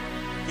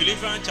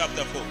 Philippians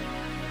chapter 4.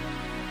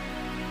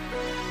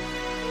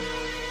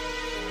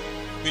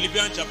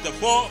 Philippians chapter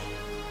 4.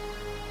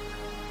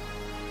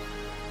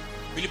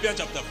 Philippians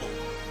chapter 4.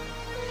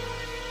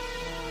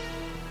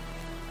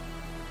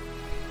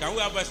 Can we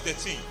have verse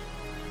 13?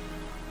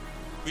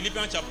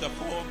 Philippians chapter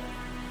 4,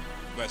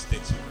 verse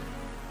 13.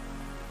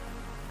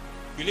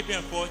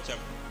 Philippians 4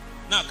 chapter.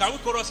 Now, can we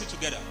chorus it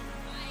together?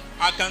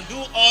 I can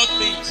do all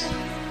things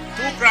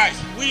through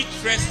Christ, which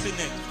trust in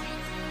it.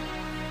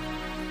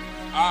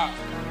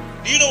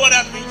 Do you know what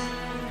that means?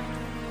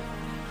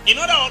 In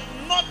other words,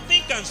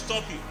 nothing can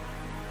stop you.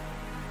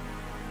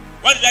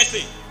 What did I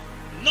say?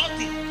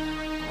 Nothing.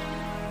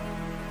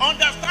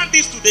 Understand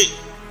this today,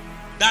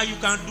 that you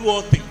can do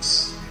all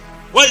things.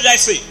 What did I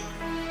say?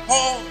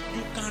 All,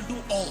 you can do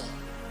all.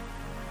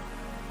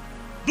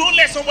 Don't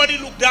let somebody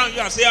look down on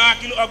you and say,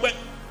 you can what?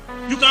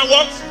 You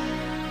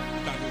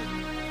can do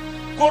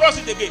it. Chorus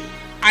it again.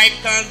 I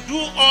can do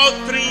all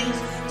things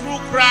through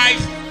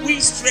Christ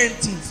which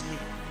strengthens me.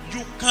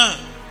 You can.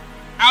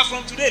 As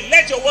from today,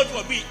 let your word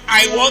be,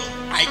 I what?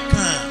 I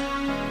can.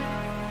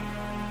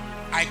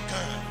 I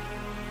can.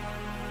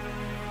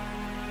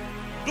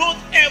 Don't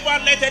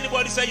ever let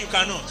anybody say you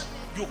cannot.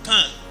 You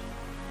can.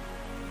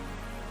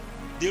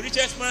 The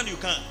richest man, you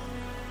can.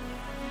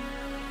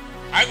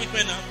 Are you with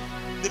me now?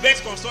 The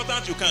best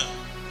consultant, you can.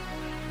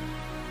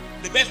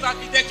 The best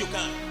architect, you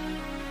can.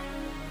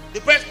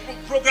 The best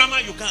programmer,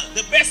 you can.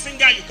 The best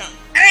singer, you can.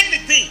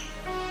 Anything,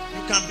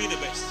 you can be the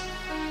best.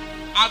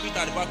 Have it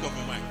at the back of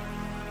your mind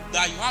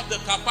that you have the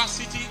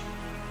capacity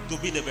to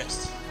be the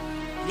best.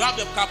 You have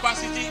the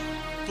capacity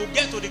to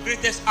get to the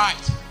greatest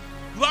height.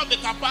 You have the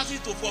capacity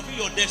to fulfill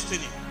your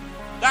destiny.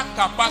 That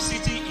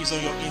capacity is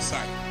on your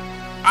inside.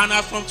 And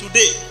as from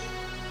today,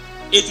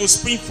 it will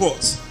spring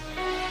forth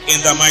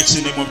in the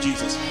mighty name of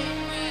Jesus.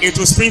 It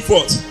will spring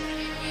forth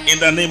in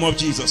the name of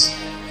Jesus.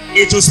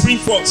 It will spring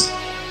forth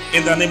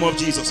in the name of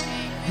Jesus.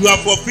 You are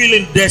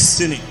fulfilling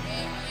destiny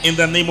in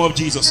the name of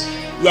Jesus.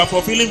 You are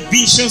fulfilling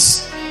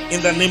visions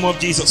in the name of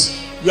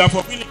Jesus. You are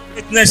fulfilling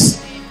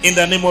greatness in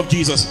the name of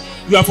Jesus.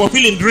 You are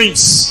fulfilling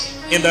dreams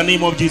in the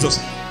name of Jesus.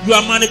 You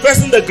are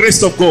manifesting the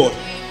grace of God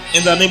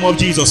in the name of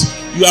Jesus.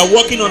 You are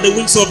walking on the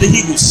wings of the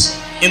eagles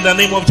in the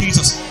name of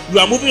Jesus. You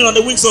are moving on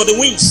the wings of the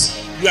wings.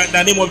 You are in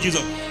the name of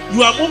Jesus.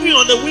 You are moving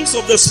on the wings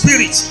of the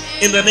Spirit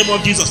in the name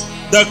of Jesus.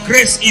 The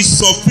grace is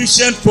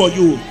sufficient for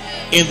you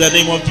in the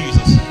name of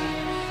Jesus.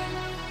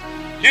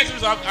 Let's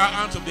raise our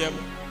hands up there.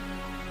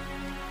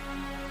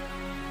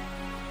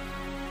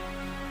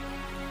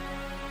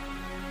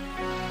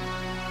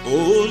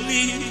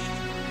 Holy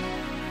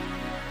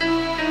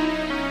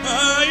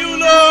are you,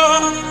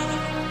 Lord,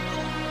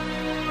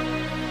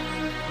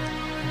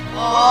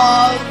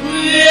 all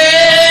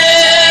creation,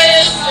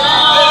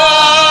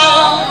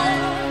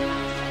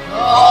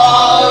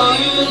 all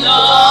you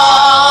love,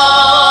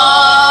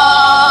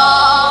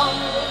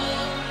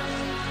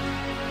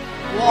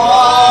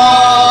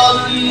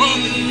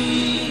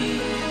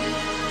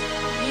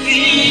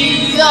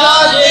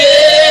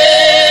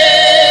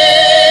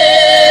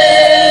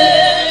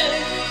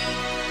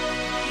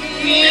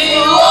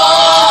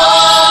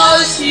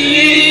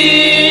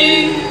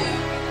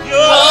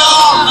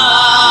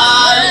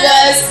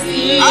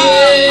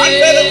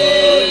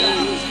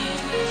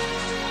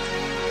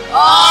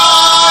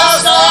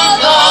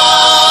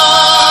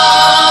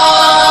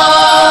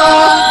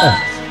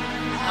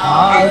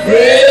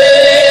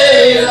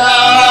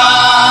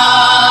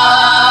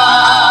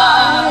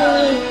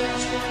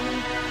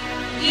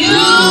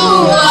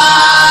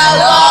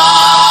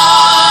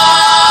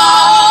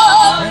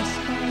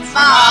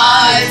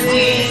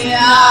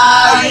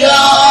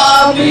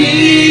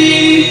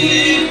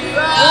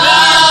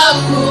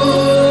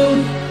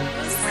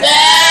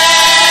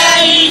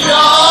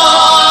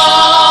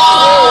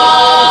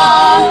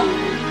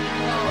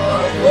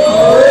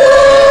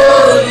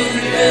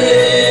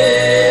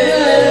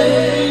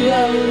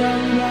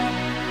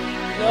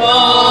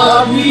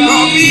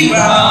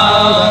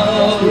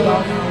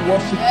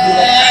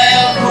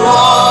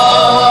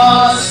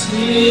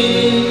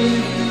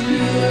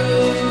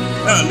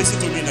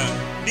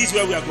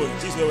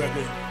 worthy is your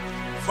name.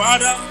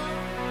 Father,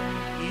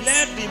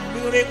 let the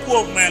miracle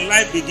of my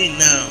life begin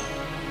now.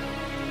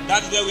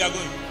 That's where we are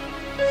going.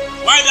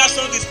 While that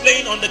song is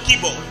playing on the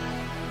keyboard,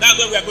 that's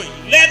where we are going.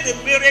 Let the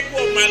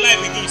miracle of my life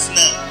begin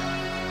now.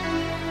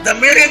 The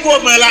miracle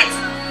of my life.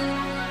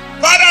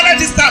 Father, let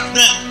it start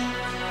now.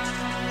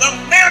 The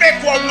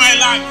miracle of my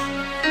life.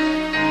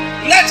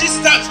 Let it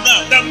start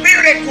now. The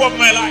miracle of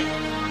my life.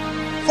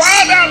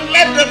 Father,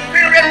 let the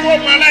miracle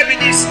of my life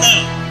begin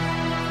now.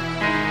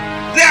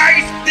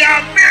 There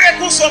are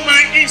miracles on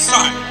my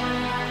inside.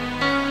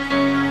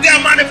 There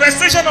are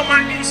manifestations on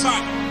my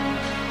inside.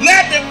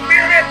 Let the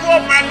miracle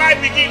of my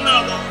life begin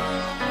now, Lord.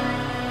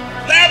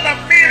 Let the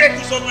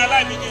miracles of my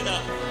life begin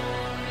now.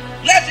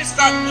 Let it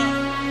start now.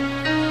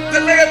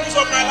 The miracles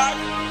of my life.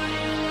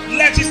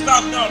 Let it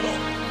start now,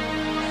 Lord.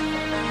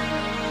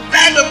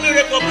 Let the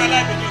miracle of my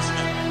life begin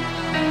now.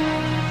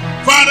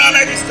 Father,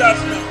 let it start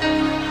now.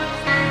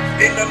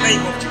 In the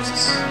name of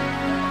Jesus.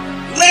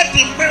 Let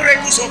the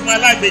miracles of my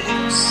life begin.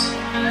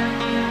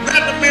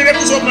 Let the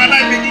miracles of my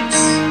life begin.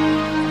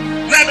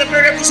 Let the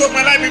miracles of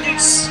my life begin.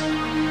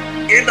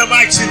 In the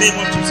mighty name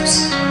of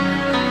Jesus.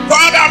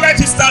 Father, let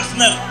it start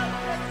now.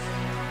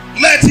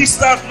 Let it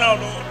start now,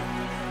 Lord.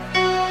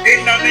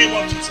 In the name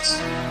of Jesus.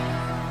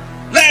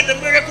 Let the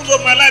miracles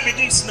of my life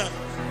begin now.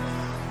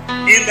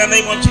 In the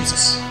name of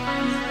Jesus.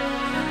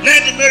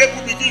 Let the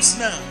miracle begin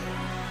now.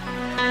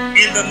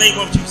 In the name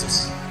of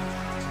Jesus.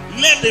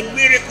 Let the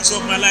miracles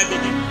of my life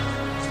begin.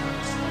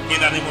 In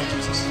the name of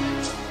Jesus.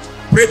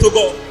 Pray to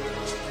God.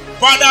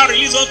 Father,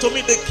 release unto me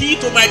the key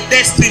to my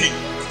destiny.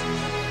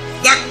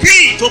 The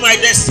key to my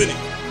destiny.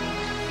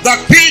 The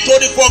key to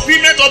the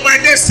fulfillment of my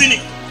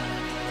destiny.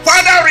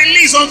 Father,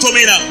 release unto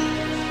me now.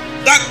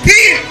 The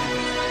key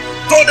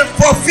to the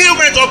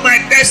fulfillment of my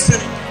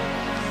destiny.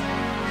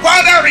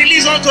 Father,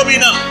 release unto me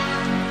now.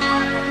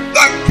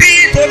 The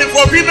key to the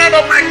fulfillment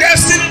of my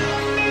destiny.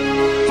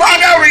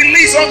 Father,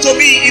 release unto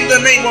me in the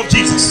name of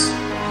Jesus.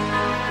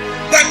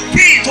 The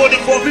key to the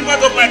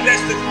fulfillment of my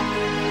destiny.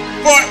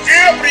 For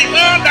every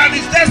man that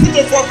is destined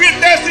to fulfill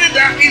destiny,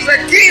 there is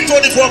a key to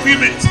the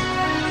fulfillment.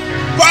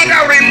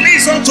 Father,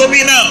 release unto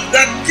me now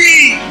the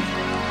key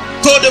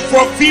to the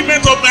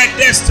fulfillment of my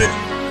destiny.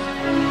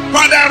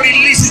 Father,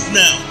 release it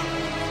now.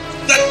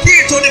 The key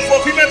to the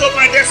fulfillment of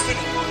my destiny.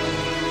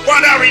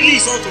 Father,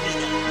 release unto me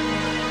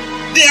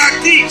now. There are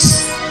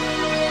keys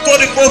to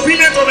the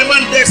fulfillment of a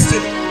man's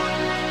destiny.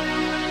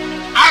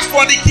 Ask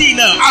for the key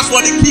now. Ask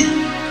for the key.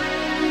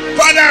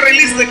 Father,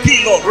 release the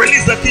key, Lord.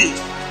 Release the key.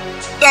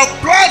 The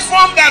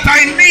platform that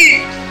I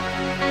need.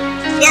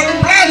 The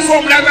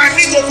platform that I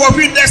need to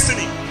fulfill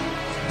destiny.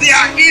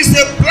 There is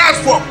a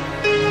platform.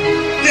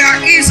 There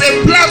is a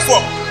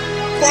platform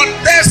for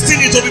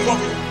destiny to be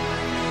fulfilled.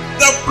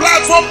 The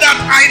platform that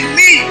I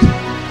need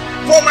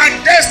for my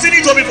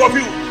destiny to be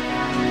fulfilled.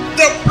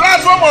 The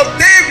platform of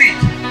David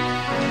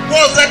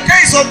was the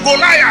case of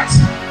Goliath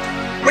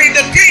with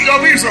the king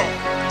of Israel.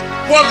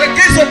 Was the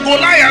case of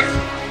Goliath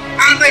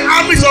and the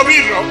armies of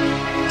Israel.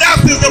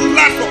 That is the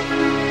platform.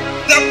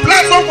 The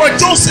platform for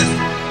Joseph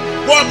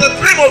was the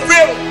dream of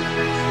Pharaoh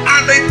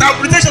and the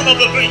interpretation of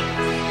the dream.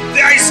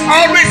 There is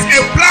always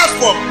a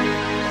platform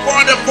for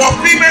the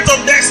fulfillment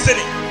of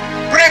destiny.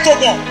 Pray to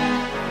God.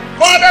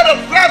 Father, the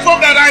platform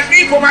that I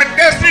need for my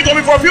destiny to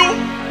be fulfilled,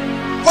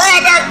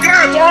 Father,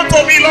 grant unto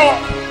me, Lord.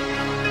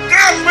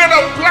 Grant me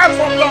the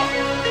platform, Lord.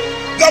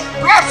 The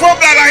platform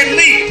that I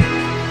need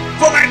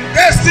for my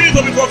destiny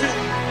to be fulfilled.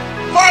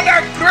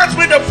 Father, grant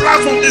me the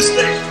platform this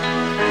day.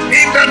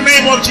 In the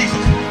name of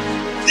Jesus.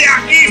 There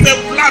is a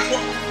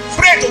platform.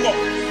 Pray to God.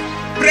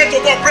 Pray to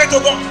God. Pray to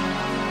God.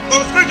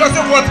 The Scripture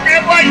says,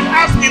 whatever you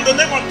ask in the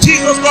name of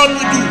Jesus, God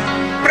will do.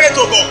 Pray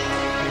to God.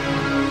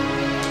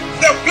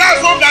 The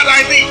platform that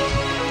I need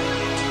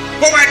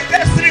for my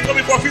destiny to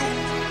be fulfilled,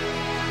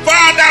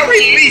 Father,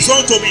 release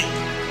unto me.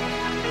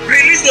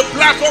 Release the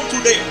platform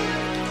today.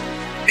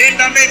 In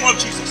the name of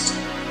Jesus.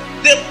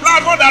 The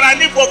platform that I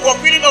need for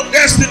fulfilling of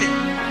destiny,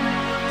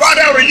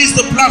 Father, release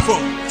the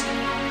platform.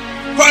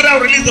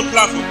 Father, release the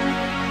platform.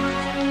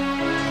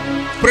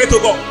 Pray to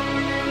God.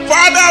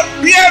 Father,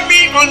 bear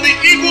me on the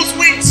eagle's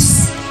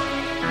wings.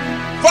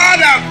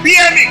 Father,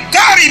 bear me,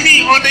 carry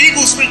me on the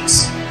eagle's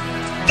wings.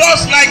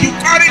 Just like you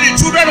carry the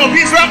children of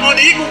Israel on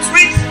the eagle's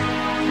wings,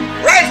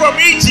 right from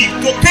Egypt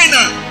to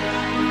Canaan.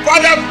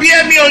 Father,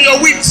 bear me on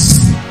your wings.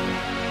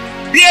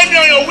 Bear me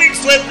on your wings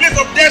to a place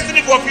of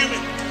destiny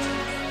fulfillment.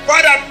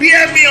 Father,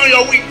 bear me on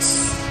your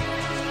wings.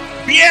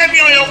 Bear me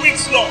on your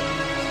wings, Lord.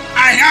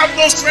 I have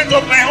no strength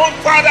of my own.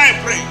 Father, I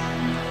pray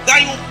that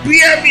you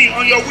bear me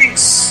on your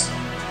wings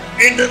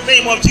in the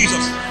name of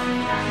Jesus.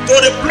 To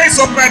the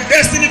place of my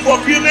destiny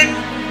fulfillment,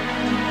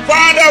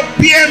 Father,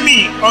 bear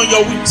me on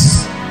your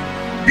wings.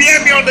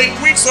 Bear me on the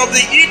wings of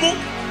the eagle.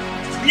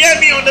 Bear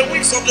me on the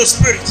wings of the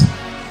Spirit.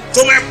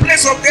 To my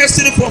place of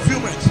destiny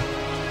fulfillment.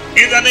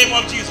 In the name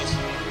of Jesus.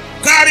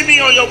 Carry me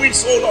on your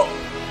wings, O Lord.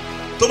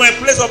 To my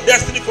place of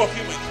destiny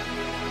fulfillment.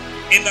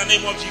 In the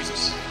name of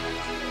Jesus.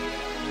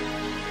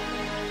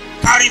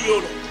 Carry me, O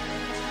Lord.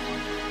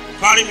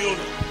 Carry me, O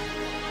Lord.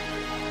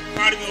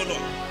 Carry me, O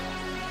Lord.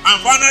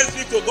 And finally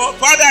speak to God.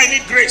 Father, I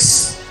need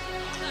grace.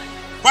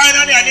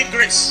 Finally, I need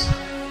grace.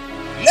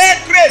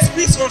 Let grace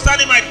be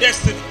concerning my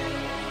destiny.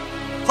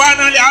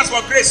 Finally, ask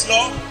for grace,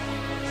 Lord.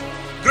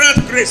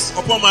 Grant grace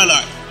upon my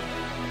life.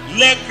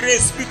 Let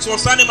grace speak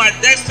concerning my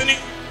destiny.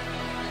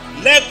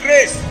 Let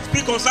grace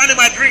speak concerning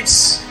my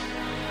dreams.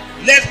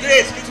 Let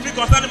grace speak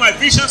concerning my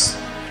visions.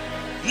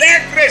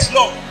 Let grace,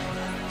 Lord,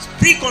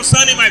 speak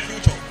concerning my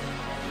future.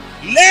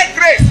 Let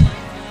grace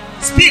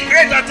speak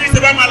greater things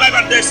about my life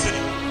and destiny.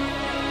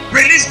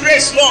 Release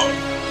grace, Lord,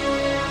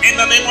 in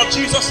the name of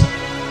Jesus.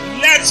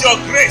 Let your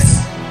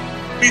grace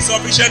be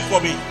sufficient for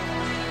me.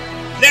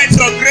 Let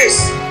your grace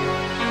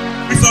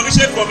be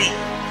sufficient for me.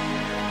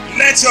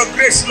 Let your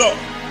grace, Lord,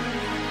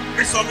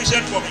 be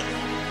sufficient for me.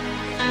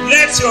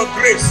 Let your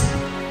grace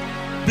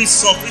be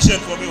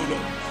sufficient for me, O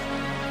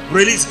Lord.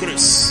 Release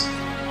grace.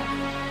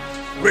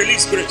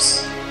 Release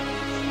grace.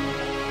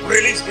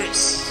 Release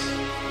grace.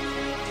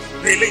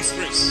 Release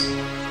grace.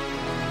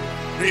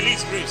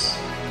 Release grace.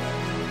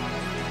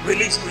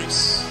 Release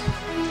grace.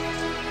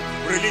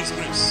 Release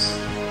grace.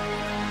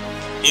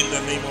 In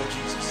the name of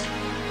Jesus.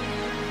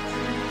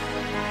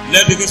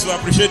 Let's begin to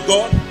appreciate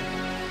God.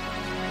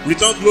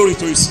 Return glory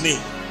to his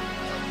name.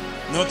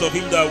 Not of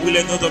him that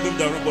willeth, not of him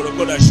that runneth, but of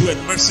God that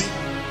showeth mercy.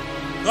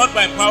 Not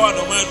by power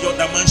nor might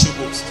that man should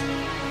boast,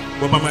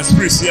 but by my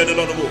spirit saith the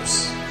Lord of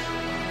hosts.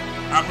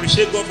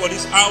 Appreciate God for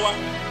this hour.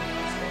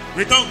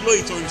 Return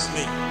glory to his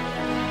name.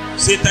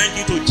 Say thank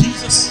you to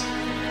Jesus.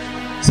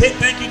 Say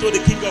thank you to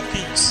the King of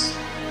Kings.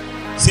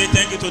 Say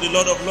thank you to the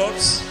Lord of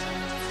Lords.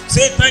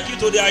 Say thank you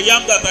to the I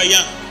am that I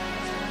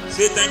am.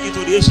 Say thank you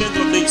to the Ancient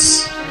of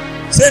Days.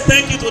 Say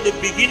thank you to the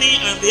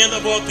beginning and the end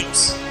of all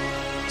things.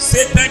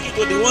 Say thank you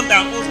to the one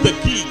that owns the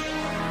key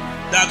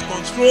that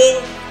controls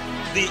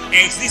the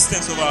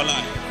existence of our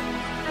life.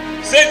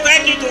 Say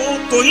thank you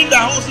to him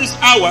that owns this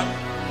hour.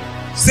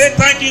 Say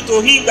thank you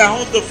to him that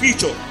owns the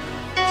future.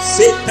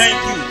 Say thank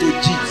you to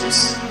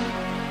Jesus.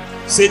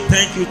 Say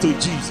thank you to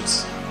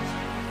Jesus.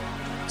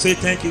 Say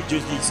thank you to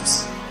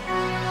Jesus.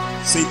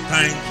 Say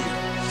thank you.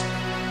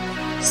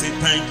 Say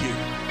thank you.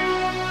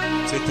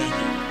 Say thank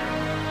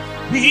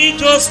you. We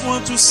just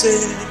want to say,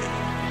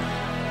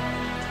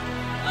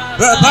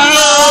 Baba,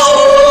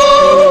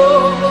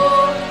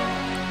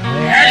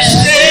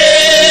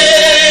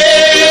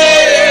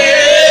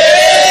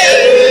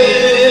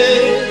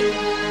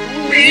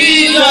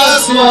 we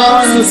just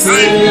want to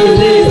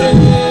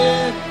say,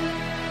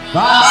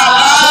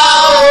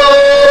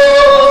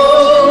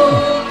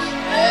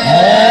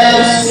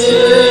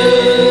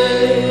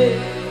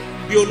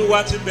 bí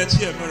Olúwa ti ń bẹ tí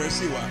ẹ̀mí rẹ̀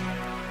sì wà,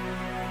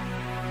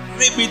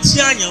 níbi tí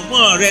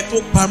àyànmọ́ rẹ tó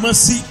pamọ́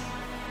sí,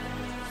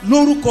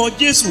 lórúkọ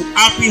Jésù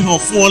á fi hàn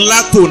fún ọ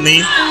látòní.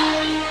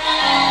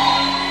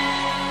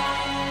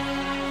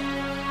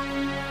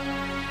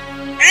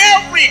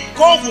 Every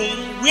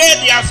coven where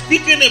they are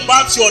speaking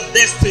about your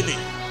destiny,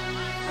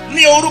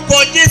 ní orúkọ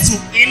Jésù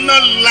iná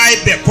la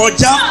ibẹ̀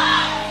kọjá.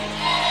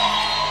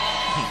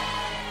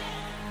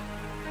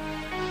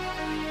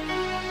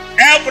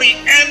 Every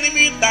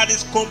enemy that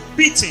is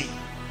competing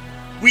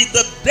with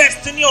the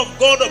destiny of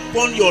God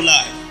upon your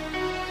life,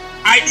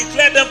 I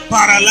declare them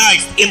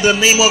paralyzed in the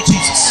name of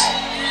Jesus.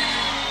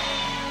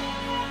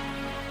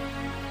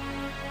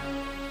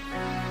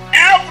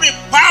 Every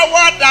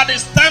power that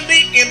is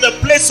standing in the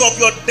place of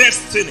your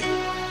destiny,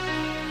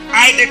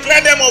 I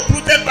declare them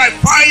uprooted by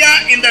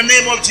fire in the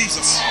name of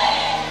Jesus.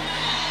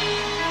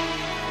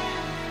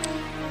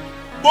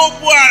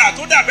 Gbogbo ara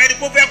tó dàbẹ́ ni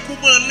kó fẹ́ kú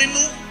mọ́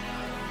nínú,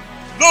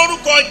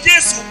 lórúkọ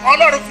Jésù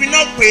Ọlọ́run fi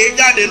náà pè é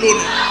jáde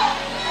lónìí.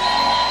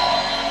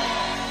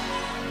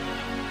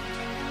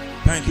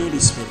 Thank you, Holy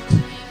Spirit.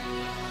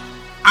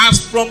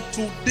 As from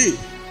today,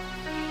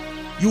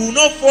 you will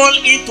not fall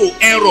into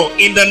error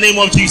in the name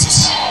of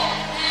Jesus.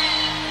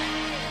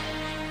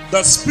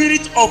 The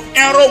spirit of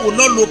error will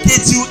not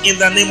locate you in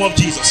the name of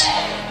Jesus.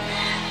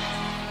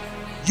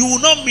 You will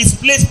not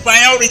misplace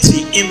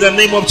priority in the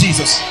name of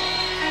Jesus.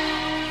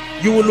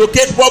 You will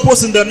locate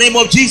purpose in the name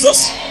of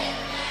Jesus.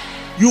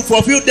 You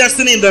fulfill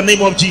destiny in the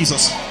name of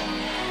Jesus.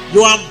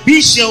 Your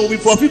ambition will be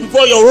fulfilled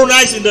before your own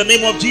eyes in the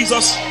name of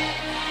Jesus.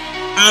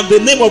 And the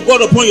name of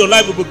God upon your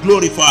life will be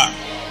glorified.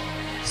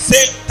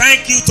 Say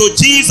thank you to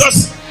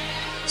Jesus.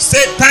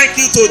 Say thank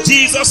you to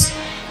Jesus.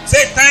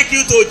 Say thank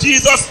you to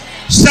Jesus.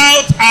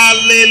 Shout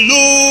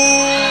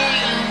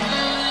hallelujah.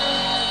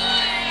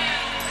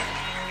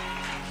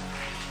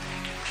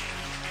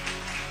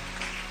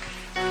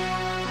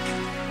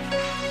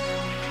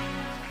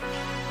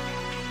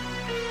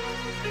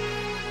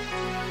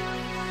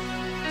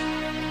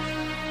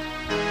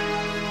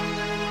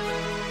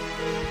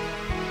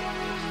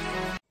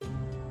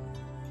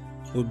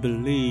 We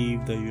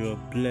believe that you are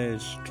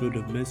blessed through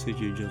the message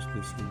you just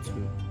listened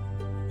to.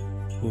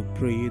 We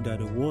pray that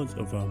the words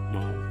of our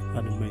mouth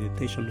and the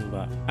meditation of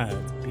our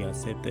heart be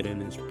accepted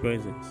in His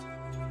presence.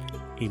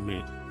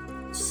 Amen.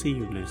 See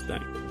you next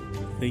time.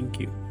 Thank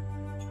you.